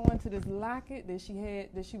grabbed onto this locket that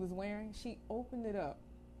she was wearing. She opened it up.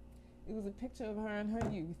 It was a picture of her in her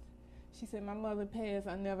youth. She said, my mother passed,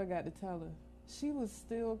 I never got to tell her. She was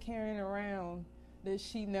still carrying around that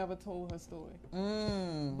she never told her story.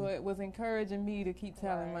 But was encouraging me to keep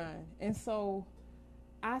telling mine. And so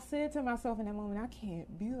I said to myself in that moment, I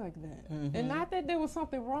can't be like that. And not that there was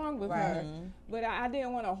something wrong with her, but I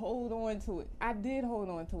didn't want to hold on to it. I did hold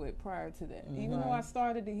on to it prior to that. Even though I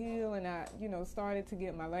started to heal and I, you know, started to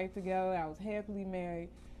get my life together, I was happily married,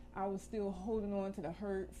 I was still holding on to the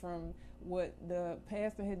hurt from what the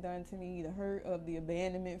pastor had done to me, the hurt of the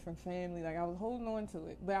abandonment from family. Like, I was holding on to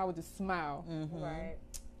it, but I would just smile. Right.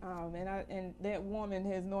 And that woman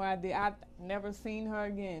has no idea. I've never seen her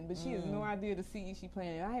again, but she has no idea the seed she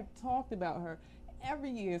planted. I have talked about her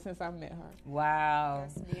every year since I met her. Wow.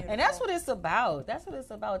 And that's what it's about. That's what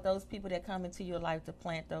it's about, those people that come into your life to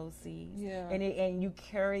plant those seeds. Yeah. And you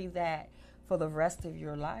carry that for the rest of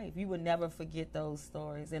your life. You would never forget those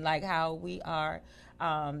stories. And like how we are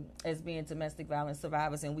as being domestic violence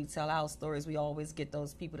survivors, and we tell our stories, we always get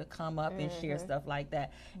those people to come up and share stuff like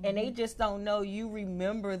that. And they just don't know you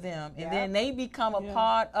remember them. And then they become a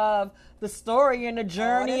part of the story and the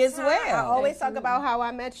journey as well. I always talk about how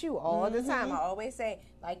I met you all the time. I always say,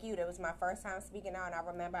 like you, that was my first time speaking out. And I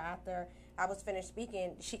remember after I was finished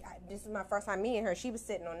speaking, this is my first time meeting her. She was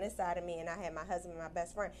sitting on this side of me, and I had my husband and my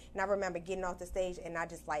best friend. And I remember getting off the stage, and I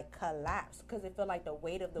just like collapsed because it felt like the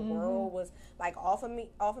weight of the world was like off of me.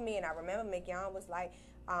 And I remember McYown was like,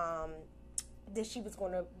 that she was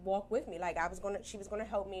going to walk with me. Like she was going to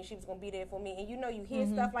help me, and she was going to be there for me. And you hear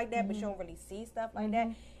stuff like that, but you don't really see stuff like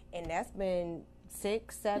that. And that's been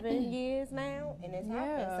 6-7 years now, and it's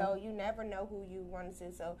happened. So you never know who you run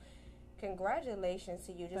into. So congratulations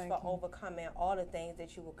to you just for overcoming all the things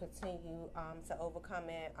that you will continue to overcome.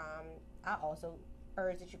 And I also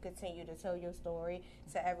urge that you continue to tell your story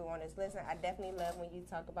to everyone that's listening. I definitely love when you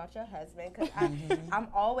talk about your husband, because I'm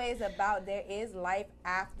always about there is life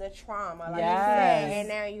after trauma, like you said, and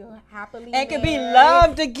now you happily and can be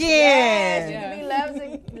loved again. Yes, you can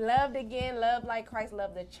be loved again, loved like Christ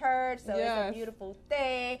loved the church. So it's a beautiful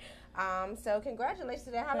thing. So congratulations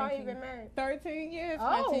to that. How long have you been married? 13 years.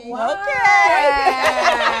 Oh, wow. Okay.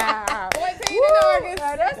 14 in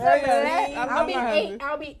August. That's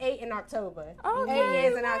I'll be 8 in October. Okay. 8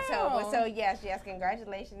 years in October. So yes,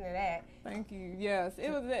 congratulations to that. Thank you. Yes,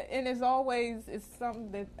 it was, and it's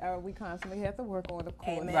something that we constantly have to work on, of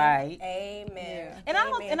course. Amen. Right. Amen.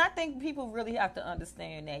 Yeah. And I think people really have to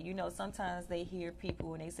understand that. Sometimes they hear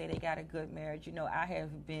people and they say they got a good marriage. I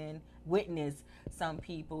have been witnessed some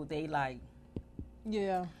people, they like,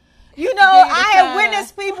 yeah. I have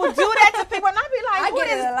witnessed people do that to people, and I be like, I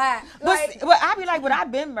get it a lot. But I be like, but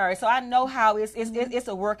I've been married, so I know how it's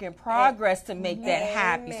a work in progress to make that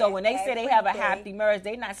happy. So when they say they have a happy marriage,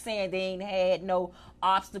 they not saying they ain't had no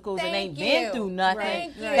obstacles and ain't been through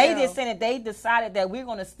nothing. They just saying that they decided that we're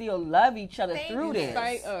gonna still love each other through this.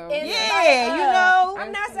 I'm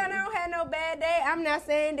not saying I don't have no bad day. I'm not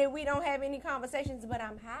saying that we don't have any conversations, but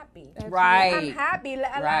I'm happy. Right. I'm happy.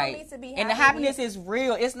 Allow me to be happy. And the happiness is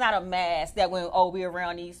real. It's not a mask that when we're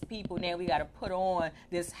around these people, now we got to put on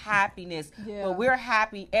this happiness. Yeah. But we're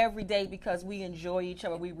happy every day because we enjoy each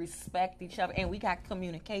other, we respect each other, and we got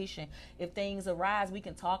communication. If things arise, we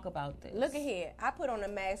can talk about this. Look at here. I put on a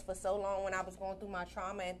mask for so long when I was going through my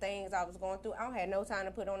trauma and things I was going through. I don't have no time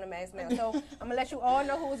to put on the mask now. So I'm gonna let you all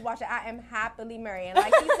know who is watching. I am happily married. And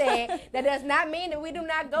like she said, that does not mean that we do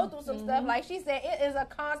not go through some stuff. Like she said, it is a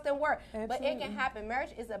constant work. Absolutely. But it can happen.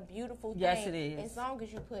 Marriage is a beautiful thing. Yes, it is. As long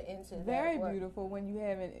as you put into very that work. Beautiful when you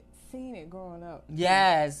haven't seen it growing up.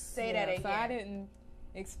 Yes. Say that again. So I didn't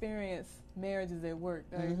experience marriages at work.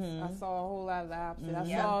 I saw a whole lot of the opposite.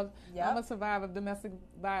 I'm a survivor of domestic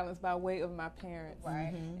violence by way of my parents.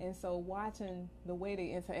 Right. And so watching the way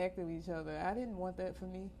they interact with each other, I didn't want that for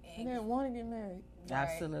me. I didn't want to get married. Right.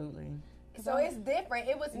 Absolutely. So it's different.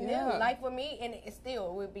 It was new. Like for me, and it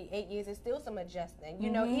would be 8 years. It's still some adjusting.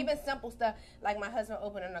 Even simple stuff like my husband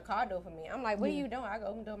opening a car door for me. I'm like, what are you doing? I go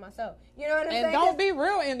open the door myself. You know what I'm saying? And don't be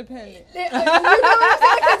real independent. You know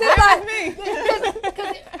what I'm saying?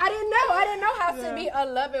 Because I didn't know how to be a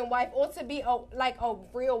loving wife or to be a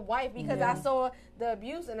real wife, because I saw the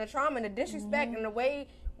abuse and the trauma and the disrespect and the way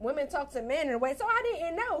women talk to men in a way. So I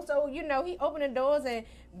didn't know. So, he opened the doors and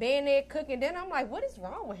being there cooking. Then I'm like, what is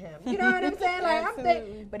wrong with him? You know what I'm saying? Like,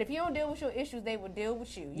 but if you don't deal with your issues, they will deal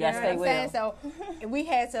with you. You know what I'm saying? So we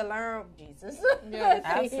had to learn Jesus.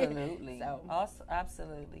 Absolutely.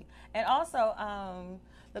 Absolutely. And also,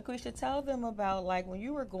 LaQuisha, tell them about like when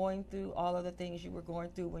you were going through all of the things you were going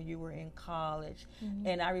through when you were in college.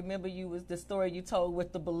 And I remember the story you told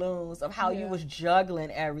with the balloons of how you was juggling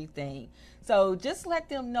everything. So just let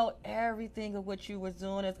them know everything of what you were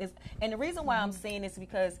doing. And the reason why I'm saying this is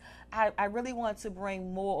because I really want to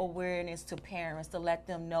bring more awareness to parents, to let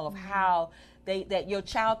them know of how that your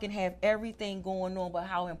child can have everything going on, but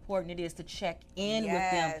how important it is to check in with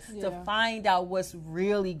them to find out what's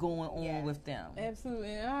really going on with them.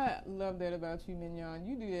 Absolutely. And I love that about you, Mignon.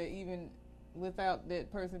 You do that even without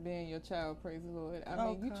that person being your child, praise the Lord. I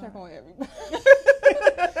mean, you check on everybody.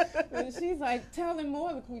 And she's like, tell them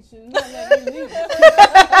more, LaQuisha, not let me leave.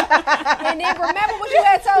 And then remember what you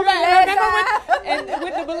had told me last time. And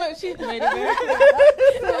with the balloon, she made it very clear.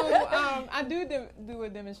 So I do a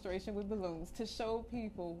demonstration with balloons to show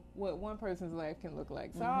people what one person's life can look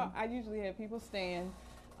like. So I usually have people stand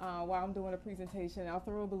while I'm doing a presentation. I'll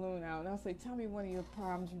throw a balloon out and I'll say, tell me one of your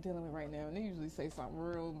problems you're dealing with right now. And they usually say something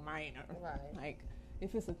real minor. Right. Like,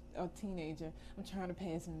 if it's a teenager, I'm trying to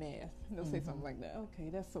pass math. They'll say something like that. Okay,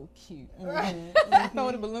 that's so cute. And I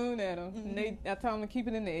throw the balloon at them, and I tell them to keep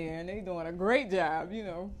it in the air, and they're doing a great job,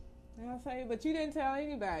 And I say, but you didn't tell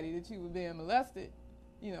anybody that you were being molested.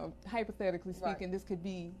 Hypothetically speaking, this could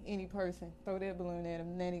be any person. Throw that balloon at him,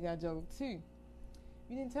 and then he got joked too.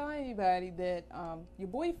 You didn't tell anybody that your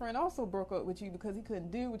boyfriend also broke up with you because he couldn't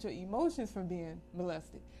deal with your emotions from being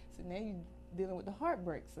molested. So now you're dealing with the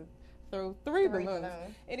heartbreak. So throw three balloons.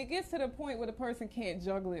 And it gets to the point where the person can't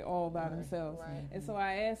juggle it all by themselves. Right. And so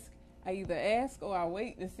I ask I either ask or I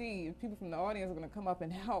wait to see if people from the audience are going to come up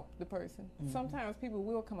and help the person. Sometimes people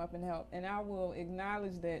will come up and help, and I will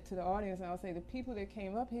acknowledge that to the audience, and I'll say the people that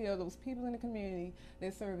came up here, those people in the community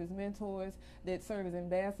that serve as mentors, that serve as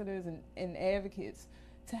ambassadors and advocates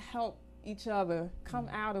to help each other come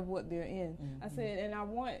out of what they're in. I said, and I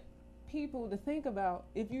want people to think about,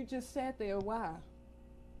 if you just sat there, why?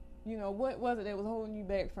 You know, what was it that was holding you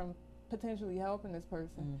back from potentially helping this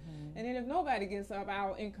person? And then if nobody gets up,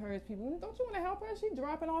 I'll encourage people, don't you want to help her? She's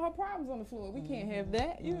dropping all her problems on the floor. We can't have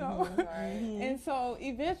that, you know. And so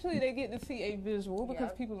eventually they get to see a visual,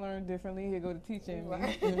 because people learn differently. Here go the teacher in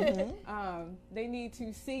me. They need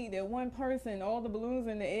to see that one person, all the balloons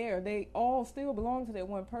in the air, they all still belong to that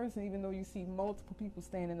one person, even though you see multiple people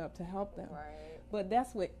standing up to help them. But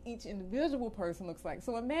that's what each individual person looks like.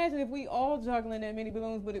 So imagine if we all juggling that many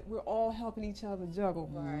balloons, but we're all helping each other juggle.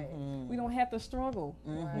 We don't have to struggle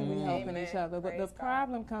when we're helping each other. But the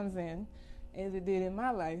problem comes in, as it did in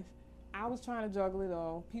my life, I was trying to juggle it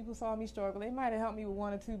all. People saw me struggle. They might have helped me with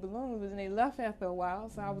 1 or 2 balloons, but then they left after a while,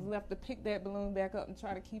 so I was left to pick that balloon back up and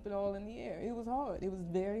try to keep it all in the air. It was hard. It was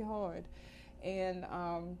very hard. And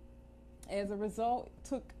as a result,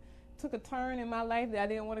 took a turn in my life that I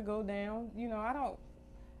didn't want to go down. You know,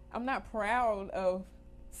 I'm not proud of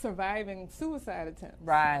surviving suicide attempts.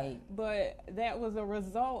 But that was a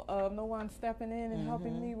result of no one stepping in and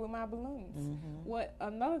helping me with my balloons. What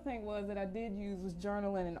another thing was that I did use was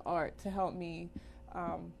journaling and art to help me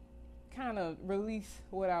kind of release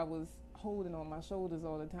what I was holding on my shoulders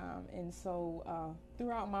all the time. And so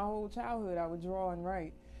throughout my whole childhood, I would draw and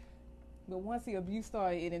write. But once the abuse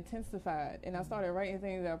started, it intensified, and I started writing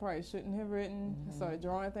things that I probably shouldn't have written. I started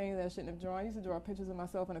drawing things that I shouldn't have drawn. I used to draw pictures of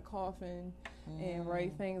myself in a coffin and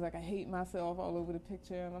write things like I hate myself all over the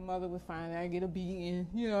picture. My mother would find I get a beating.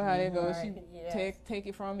 You know how that goes. She take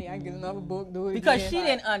it from me. I get another book, do it because again. she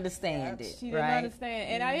didn't understand it. She didn't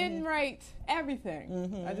understand, and I didn't write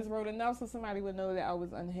everything. I just wrote enough so somebody would know that I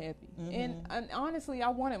was unhappy. And honestly, I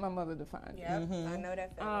wanted my mother to find it. I know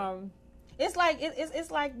that feeling. It's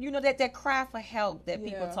like you know that cry for help that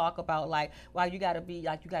people talk about, like, well, you got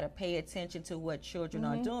to pay attention to what children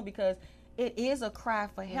are doing, because it is a cry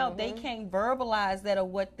for help. They can't verbalize that or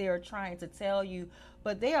what they're trying to tell you,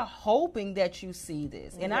 but they are hoping that you see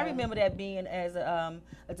this. And I remember that being as a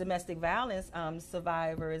domestic violence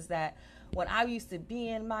survivor, is that when I used to be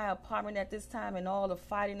in my apartment at this time and all the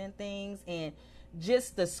fighting and things, and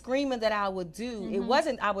just the screaming that I would do, it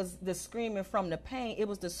wasn't I was the screaming from the pain, it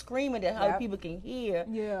was the screaming that other people can hear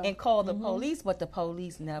and call the police, but the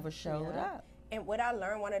police never showed up. And what I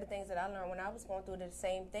learned, one of the things that I learned when I was going through the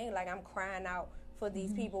same thing, like I'm crying out for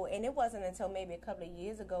these people, and it wasn't until maybe a couple of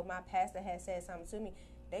years ago my pastor had said something to me.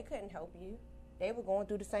 They couldn't help you. They were going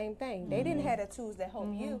through the same thing. They didn't have the tools that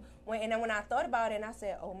help you. And then when I thought about it, and I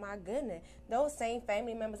said, oh my goodness, those same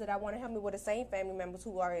family members that I want to help me were the same family members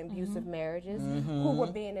who are in abusive marriages, who were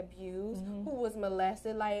being abused, who was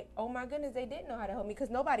molested. Like, oh my goodness, they didn't know how to help me because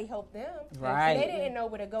nobody helped them. Right. They didn't know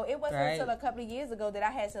where to go. It wasn't until a couple of years ago that I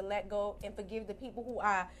had to let go and forgive the people who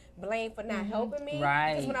I blamed for not helping me.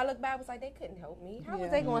 Because when I look back, I was like, they couldn't help me. How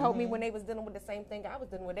was they going to help me when they was dealing with the same thing I was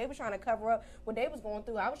dealing with? They were trying to cover up what they was going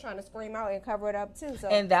through. I was trying to scream out and cover it up too. So.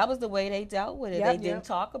 And that was the way they dealt with it. They didn't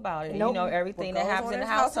talk about it. You know, everything that happens in the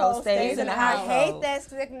household stays in the household. I hate that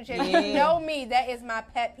signature. You know me. That is my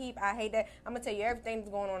pet peeve. I hate that. I'm going to tell you everything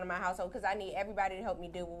that's going on in my household because I need everybody to help me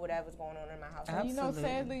deal with whatever's going on in my household. Absolutely. You know,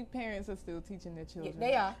 sadly, parents are still teaching their children.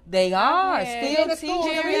 They are. They are. Still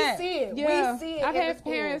teaching them. We see it. Yeah. We see it. I've had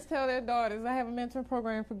parents tell their daughters, I have a mentor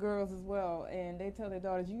program for girls as well, and they tell their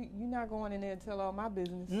daughters, you're not going in there and tell all my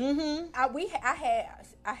business.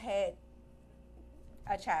 I had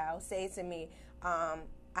a child say to me,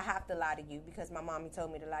 I have to lie to you because my mommy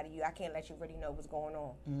told me to lie to you. I can't let you really know what's going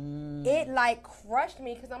on. It like crushed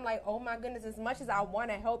me because I'm like, oh my goodness, as much as I want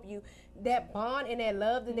to help you, that bond and that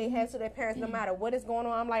love that they have to their parents, no matter what is going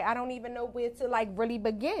on, I'm like, I don't even know where to like really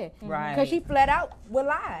begin. Right. Because she flat out will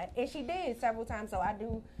lie, and she did several times. So I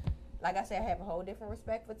do. Like I said, I have a whole different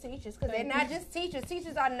respect for teachers because they're not just teachers.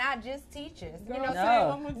 Teachers are not just teachers. You know what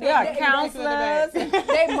I'm saying? They are counselors.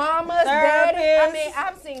 They mamas, daddies. I mean,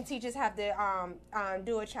 I've seen teachers have to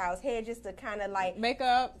do a child's hair just to kind of like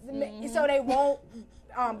makeup, so they won't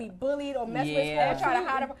be bullied or mess with or try to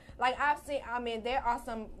hide them. Like I've seen. I mean, there are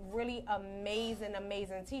some really amazing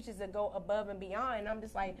teachers that go above and beyond, and I'm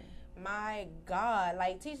just like, my God,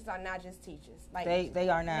 like teachers are not just teachers. Like they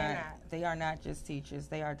are not. They are not just teachers.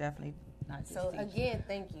 They are definitely So again,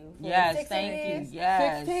 thank you. Yes, thank you.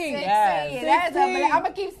 Yes, 16. Yes. I'm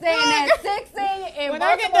gonna keep saying that. 16 and when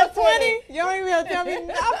I get to 20, you don't even tell me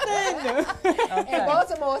nothing. Okay. In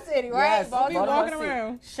Baltimore City, right? Yes, Baltimore walking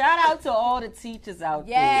around. Shout out to all the teachers out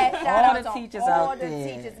there. Yes, shout out to teachers all out the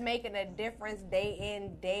there. teachers making a difference day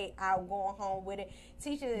in, day out, going home with it.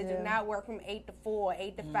 Teachers do not work from 8 to 4,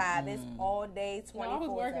 8 to 5. It's all day, 24/7. I was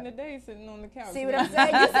working today, sitting on the couch. See what I'm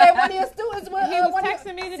saying? You said one of your students was he was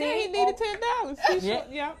texting me today. He needed $10.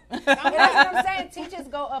 Yeah. And that's what I'm saying. Teachers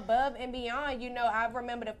go above and beyond. You know, I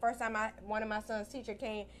remember the first time one of my son's teacher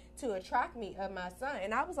came to a track meet of my son,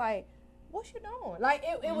 and I was like, what you doing? Like,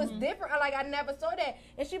 it was different. Like, I never saw that.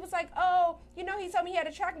 And she was like, oh, you know, he told me he had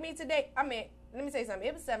a track meet today. I mean, let me say something.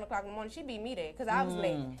 It was 7 o'clock in the morning. She beat me there because I was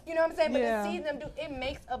late. You know what I'm saying? But to see them do, it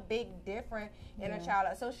makes a big difference in a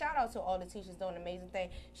child. So shout out to all the teachers doing an amazing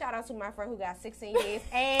thing. Shout out to my friend who got 16 years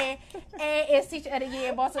and is Teacher of the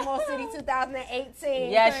Year in Baltimore City 2018.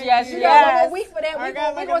 Yes. You got one more week for that. We're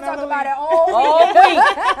going to talk about it all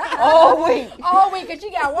week. All week, because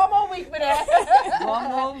you got one more week for that. One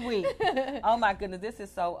more week. Oh my goodness, this is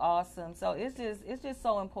so awesome. So it's just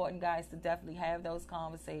so important, guys, to definitely have those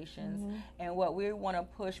conversations. And what we want to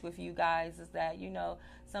push with you guys is that, you know,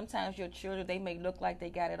 sometimes your children, they may look like they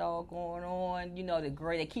got it all going on. You know,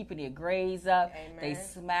 they're keeping their grades up. Amen. They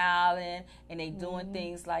smiling and they doing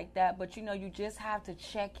things like that. But, you know, you just have to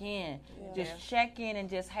check in. Yeah. Just check in and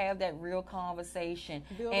just have that real conversation.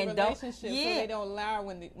 Build a relationship so they don't lie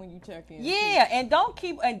when you check in. Yeah, and don't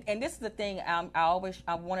keep, and this is the thing I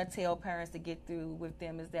want to tell parents to get through with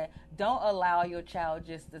them is that don't allow your child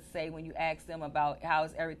just to say when you ask them about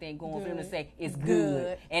how's everything going for them to say it's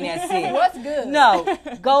good. And that's it. What's good? No.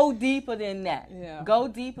 Go deeper than that. Yeah. Go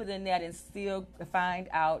deeper than that and still find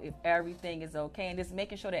out if everything is okay. And just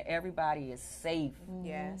making sure that everybody is safe.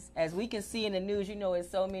 Yes. As we can see in the news, you know, it's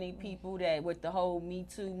so many people that with the whole Me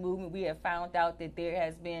Too movement, we have found out that there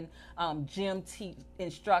has been gym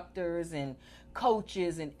instructors and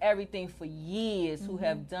coaches and everything for years who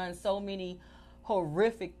have done so many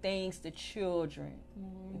horrific things to children.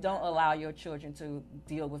 Don't allow your children to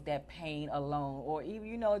deal with that pain alone. Or even,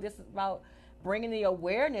 you know, this is about bringing the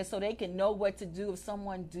awareness so they can know what to do if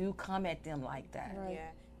someone do come at them like that. Right. Yeah.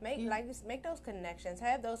 Make those connections,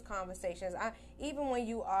 have those conversations. Even when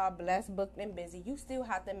you are blessed, booked, and busy, you still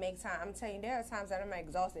have to make time. I'm telling you, there are times that I'm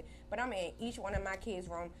exhausted, but I'm in each one of my kids'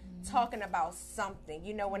 room talking about something.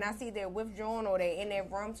 You know, when I see they're withdrawn or they're in their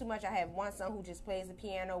room too much, I have one son who just plays the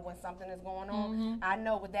piano when something is going on. I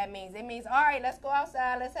know what that means. It means, all right, let's go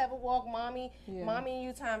outside, let's have a walk, mommy and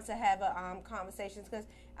you time to have a conversations. Because,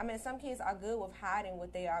 I mean, some kids are good with hiding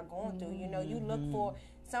what they are going through. You know, you look for,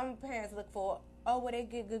 some parents look for, oh, well, they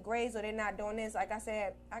get good grades or they're not doing this. Like I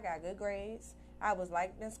said, I got good grades. I was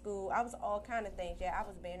liked in school. I was all kind of things. Yeah, I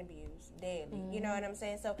was being abused daily. You know what I'm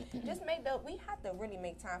saying? So just we have to really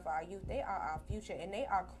make time for our youth. They are our future, and they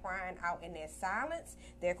are crying out in their silence.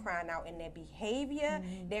 They're crying out in their behavior.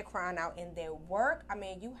 They're crying out in their work. I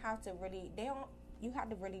mean, you have to really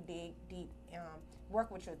dig deep. Work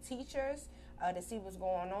with your teachers. To see what's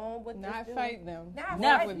going on with not fight them. Not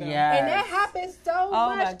fight them. Yes. And that happens so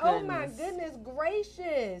much. Oh my goodness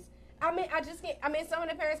gracious. I mean, some of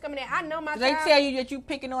the parents coming in, I know my child. They tell you that you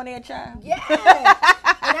picking on their child? Yeah.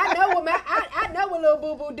 And I know what little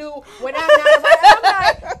boo-boo do when I'm not around. I'm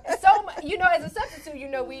like, so, you know, as a substitute, you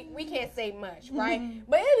know, we can't say much, right?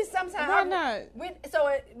 But it is sometimes. Why not? We're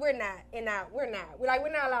not. We're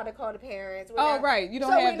not allowed to call the parents. Right. You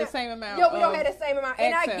don't have the same amount. Yeah, we don't have the same amount.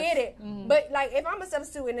 And access. I get it. But, like, if I'm a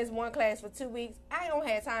substitute in this one class for 2 weeks, I don't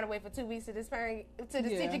have time to wait for 2 weeks to this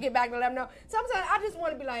teacher get back to let them know. Sometimes I just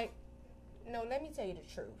want to be like, no, let me tell you the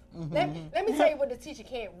truth. Let me tell you what the teacher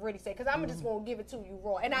can't really say, because I'm just going to give it to you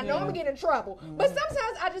raw. And I know I'm going to get in trouble. But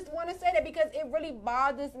sometimes I just want to say that because it really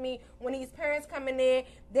bothers me when these parents come in there,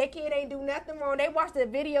 their kid ain't do nothing wrong. They watch the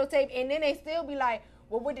videotape, and then they still be like,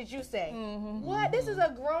 well, what did you say? What? This is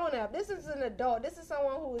a grown-up. This is an adult. This is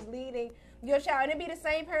someone who is leading your child. And it be the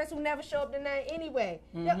same parents who never show up to nothing anyway.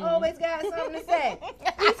 They always got something to say.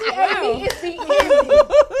 PTA meeting is the empty.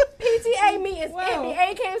 PTA meeting is empty.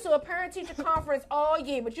 Ain't came to a parent-teacher conference all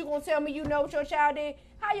year, but you going to tell me you know what your child did?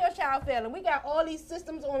 How your child feeling? We got all these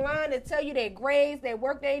systems online that tell you their grades, their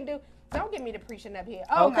work they didn't do. Don't get me the preaching up here.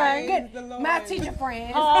 Oh, my goodness. My teacher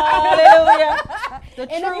friends. Hallelujah. The and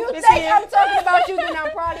truth if you is think here. I'm talking about you, then I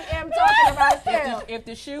probably am talking about them. If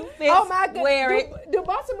the shoe fits, wear it. Do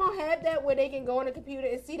Baltimore have that where they can go on the computer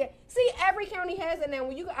and see that? See, every county has it now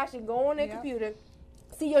where you can actually go on their computer,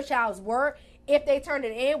 see your child's work. If they turn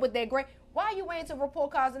it in with their grade, Why you waiting to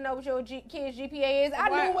report cards to know what your kid's GPA is?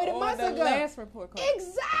 I knew it months ago. The last report card.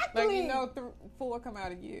 Exactly. Like, you know, 4 come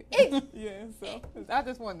out a year. Yeah, so I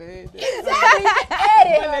just wanted to add that.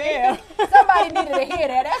 Exactly. Somebody needed to hear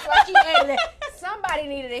that. That's why she added it. Somebody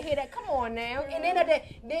needed to hear that. Come on now. And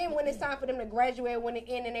then when it's time for them to graduate, when they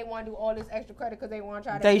end and they want to do all this extra credit because they want to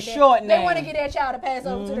try to they want to get their child to pass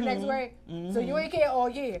over to the next grade. So you ain't care all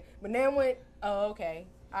year. But then when okay.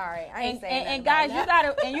 All right, I ain't saying and guys,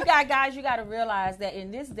 you gotta realize that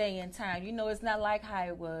in this day and time, you know, it's not like how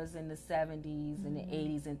it was in the 70s and the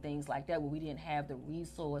 80s and things like that, where we didn't have the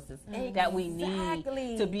resources that we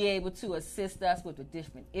need to be able to assist us with the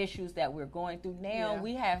different issues that we're going through. Now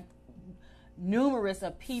we have numerous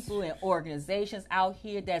of people and organizations out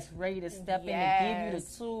here that's ready to step in and give you the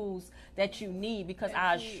tools that you need, because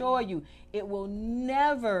I assure you, it will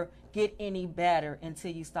never get any better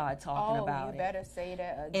until you start talking about it. You better say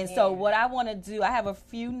that again. And so what I want to do, I have a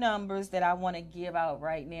few numbers that I want to give out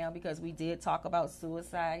right now, because we did talk about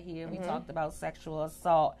suicide here. We talked about sexual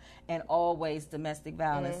assault and always domestic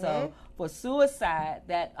violence. So for suicide,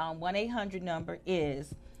 that 1-800 number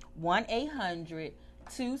is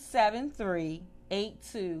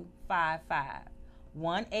 1-800-273-8255.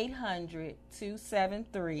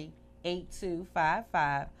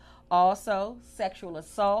 1-800-273-8255. Also, sexual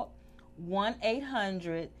assault,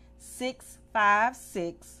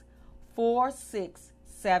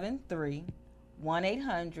 1-800-656-4673.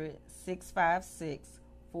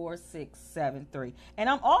 1-800-656-4673. And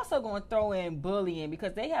I'm also going to throw in bullying,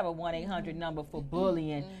 because they have a 1-800 number for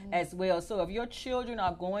bullying as well. So if your children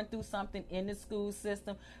are going through something in the school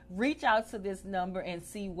system, reach out to this number and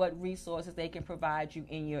see what resources they can provide you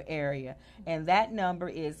in your area. And that number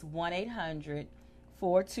is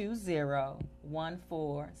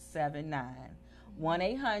 1-800-420-1479.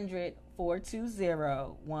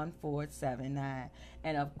 1-800-420-1479.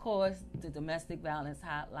 And of course, the domestic violence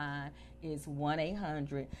hotline is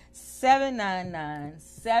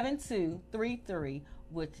 1-800-799-7233,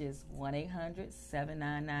 which is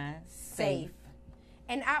 1-800-799-SAFE.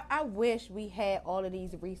 And I wish we had all of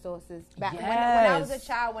these resources back when I was a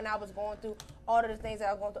child, when I was going through all of the things that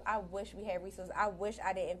I was going through. I wish we had resources. I wish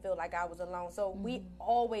I didn't feel like I was alone. So we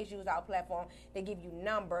always use our platform to give you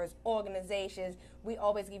numbers, organizations. We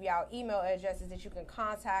always give you our email addresses that you can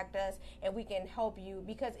contact us, and we can help you,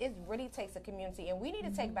 because it really takes a community, and we need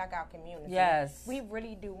to take back our community. Yes. We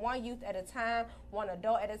really do. One youth at a time, one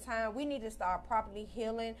adult at a time. We need to start properly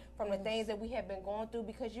healing from the things that we have been going through,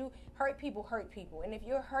 because you hurt people. And if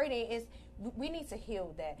you're hurting, we need to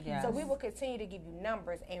heal that. Yes. So we will continue to give you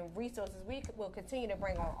numbers and resources. We will continue to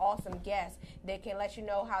bring on awesome guests that can let you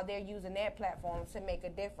know how they're using their platforms to make a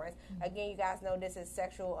difference. Again, you guys know this is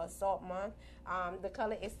Sexual Assault Month. The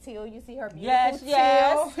color is teal. You see her beautiful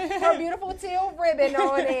teal. Her beautiful teal ribbon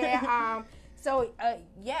on there. So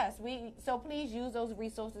please use those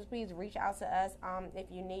resources. Please reach out to us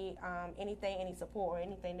if you need anything, any support, or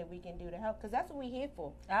anything that we can do to help, because that's what we're here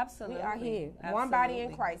for. Absolutely. We are here. Absolutely. One body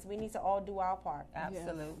in Christ. We need to all do our part.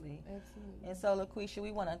 Absolutely. Yes. Absolutely. And so, LaQuisha,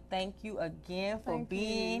 we want to thank you again for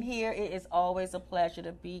being here. It is always a pleasure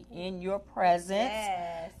to be in your presence.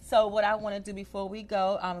 Yes. So what I want to do before we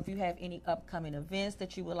go, if you have any upcoming events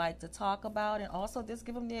that you would like to talk about, and also just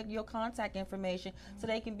give them your contact information so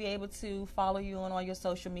they can be able to follow you on all your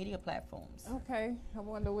social media platforms. Okay, I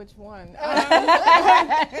wonder which one.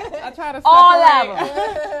 I try to separate all of them.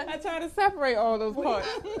 I try to separate all those parts.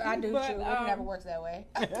 I do too. It never works that way.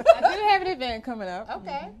 I do have an event coming up.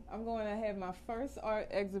 Okay. I'm going to have my first art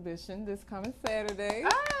exhibition this coming Saturday.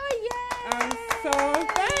 Oh, yeah. I'm so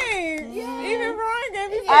thanks. Yay. Even Ron gave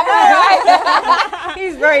me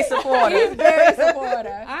He's very supportive.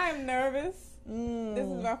 I am nervous. This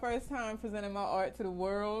is my first time presenting my art to the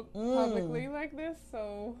world publicly like this,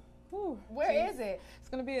 so where is it? It's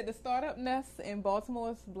going to be at the Startup Nest in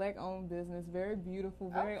Baltimore. It's a black-owned business, very beautiful,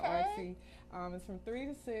 very artsy. It's from 3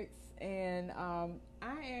 to 6, and I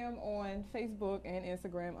am on Facebook and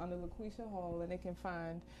Instagram under LaQuisha Hall, and they can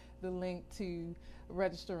find the link to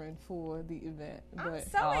registering for the event. I'm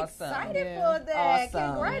so excited for that.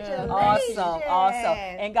 Awesome. Congratulations. Awesome.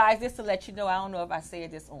 And guys, just to let you know, I don't know if I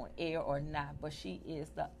said this on air or not, but she is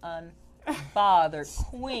the unbothered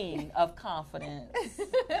queen of confidence.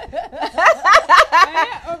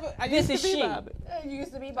 This is she. You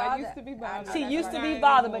used to be bothered. I used to be bothered. She used to be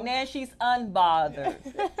bothered, but now she's unbothered.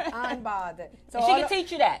 Unbothered. So she can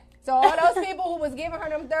teach you that. So all those people who was giving her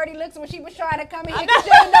them dirty looks when she was trying to come in here, because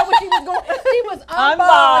she didn't know what she was going. She was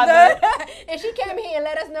unbothered. And she came here and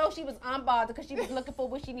let us know she was unbothered because she was looking for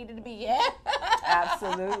what she needed to be. Yeah.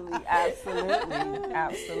 Absolutely.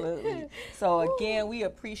 So again, we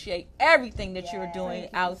appreciate everything that you're doing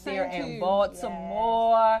out there in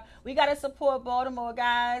Baltimore. Yes. We got to support Baltimore,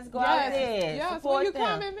 guys. Go out there. Yes. Support you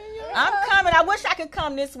them. Coming, I'm coming. I wish I could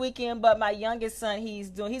come this weekend, but my youngest son, he's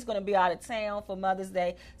going to be out of town for Mother's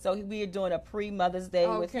Day, so we are doing a pre-Mother's Day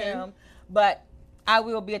with him. But I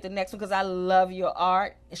will be at the next one because I love your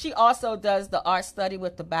art. She also does the art study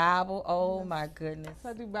with the Bible. Oh, my goodness.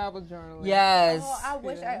 I do Bible journaling. Yes. Oh, I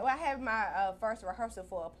wish I have my first rehearsal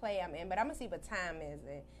for a play I'm in, but I'm going to see what time is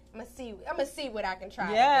it. I'm gonna see what I can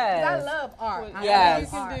try. Yes. Because I love art.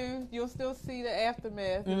 Yes. You'll still see the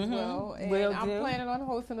aftermath as well. And I'm planning on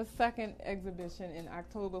hosting a second exhibition in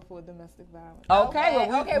October for domestic violence.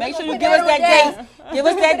 Okay. Make sure you give us that date. Give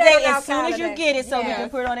us that date as soon as you get it, so we can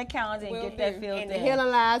put it on the calendar and get that filled in. And the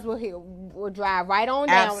Healing Lives will drive right on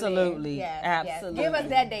down. Absolutely. Yes. Give us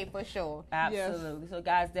that date for sure. Absolutely. So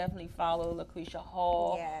guys, definitely follow LaQuisha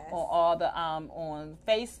Hall on all the on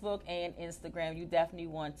Facebook and Instagram. You definitely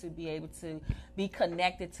want to be able to be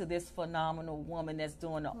connected to this phenomenal woman that's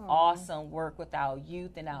doing the awesome work with our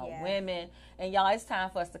youth and our women. And y'all, it's time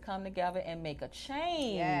for us to come together and make a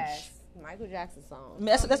change. Yes. Michael Jackson song.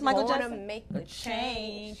 That's Michael Jackson. To make a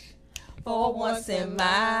change. For once in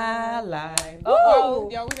my life. Y'all,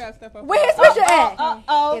 we gotta step up. Where's Fisher at?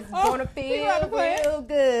 It's gonna feel real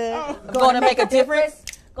good. Gonna make a difference.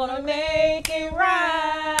 Gonna make it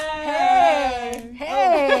right.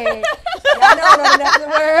 Hey. Y'all know the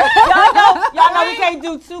word. Y'all know we can't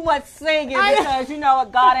do too much singing because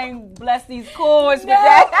God ain't blessed these chords with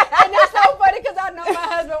that. And it's so funny because I know my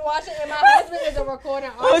husband watching, and my husband is a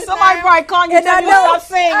recording artist. Somebody probably calling you and tell you to stop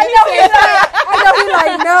singing. I know he's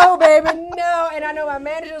like, no, baby, no. And I know my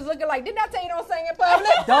manager's looking like, didn't I tell you don't sing in public?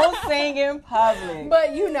 Don't sing in public.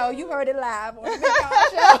 But you heard it live on the Big Con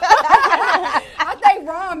Show. I think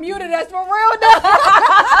Ron muted us for real though.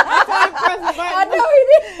 I know he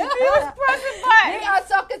did. He was pressing buttons. We are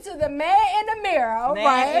talking to the man in the mirror, all right?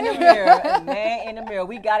 Man in the mirror. Man in the mirror.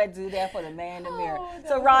 We got to do that for the man in the mirror.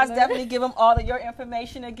 So, Roz, definitely give them all of your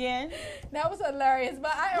information again. That was hilarious.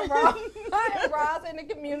 But I am Roz. I am Roz in the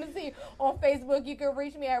Community on Facebook. You can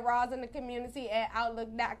reach me at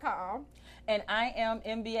rozinthecommunity@outlook.com. And I am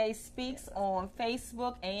MBA Speaks on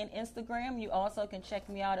Facebook and Instagram. You also can check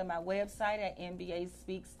me out on my website at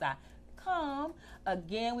mbaspeaks.com.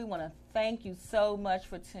 Again, we want to thank you so much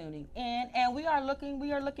for tuning in. And we are looking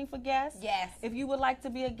for guests. Yes. If you would like to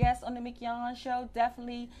be a guest on the McYon Show,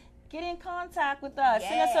 definitely get in contact with us. Yes.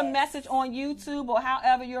 Send us a message on YouTube or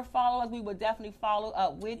however you're following us. We will definitely follow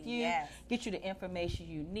up with you, get you the information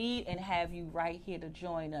you need, and have you right here to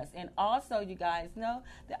join us. And also, you guys know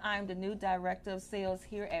that I'm the new Director of Sales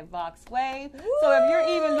here at Vox Wave. Woo! So if you're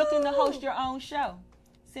even looking to host your own show,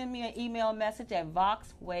 send me an email message at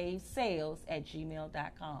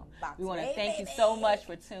voxwavesales@gmail.com. We want to thank you so much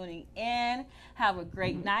for tuning in. Have a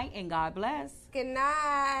great night, and God bless. Good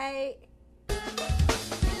night.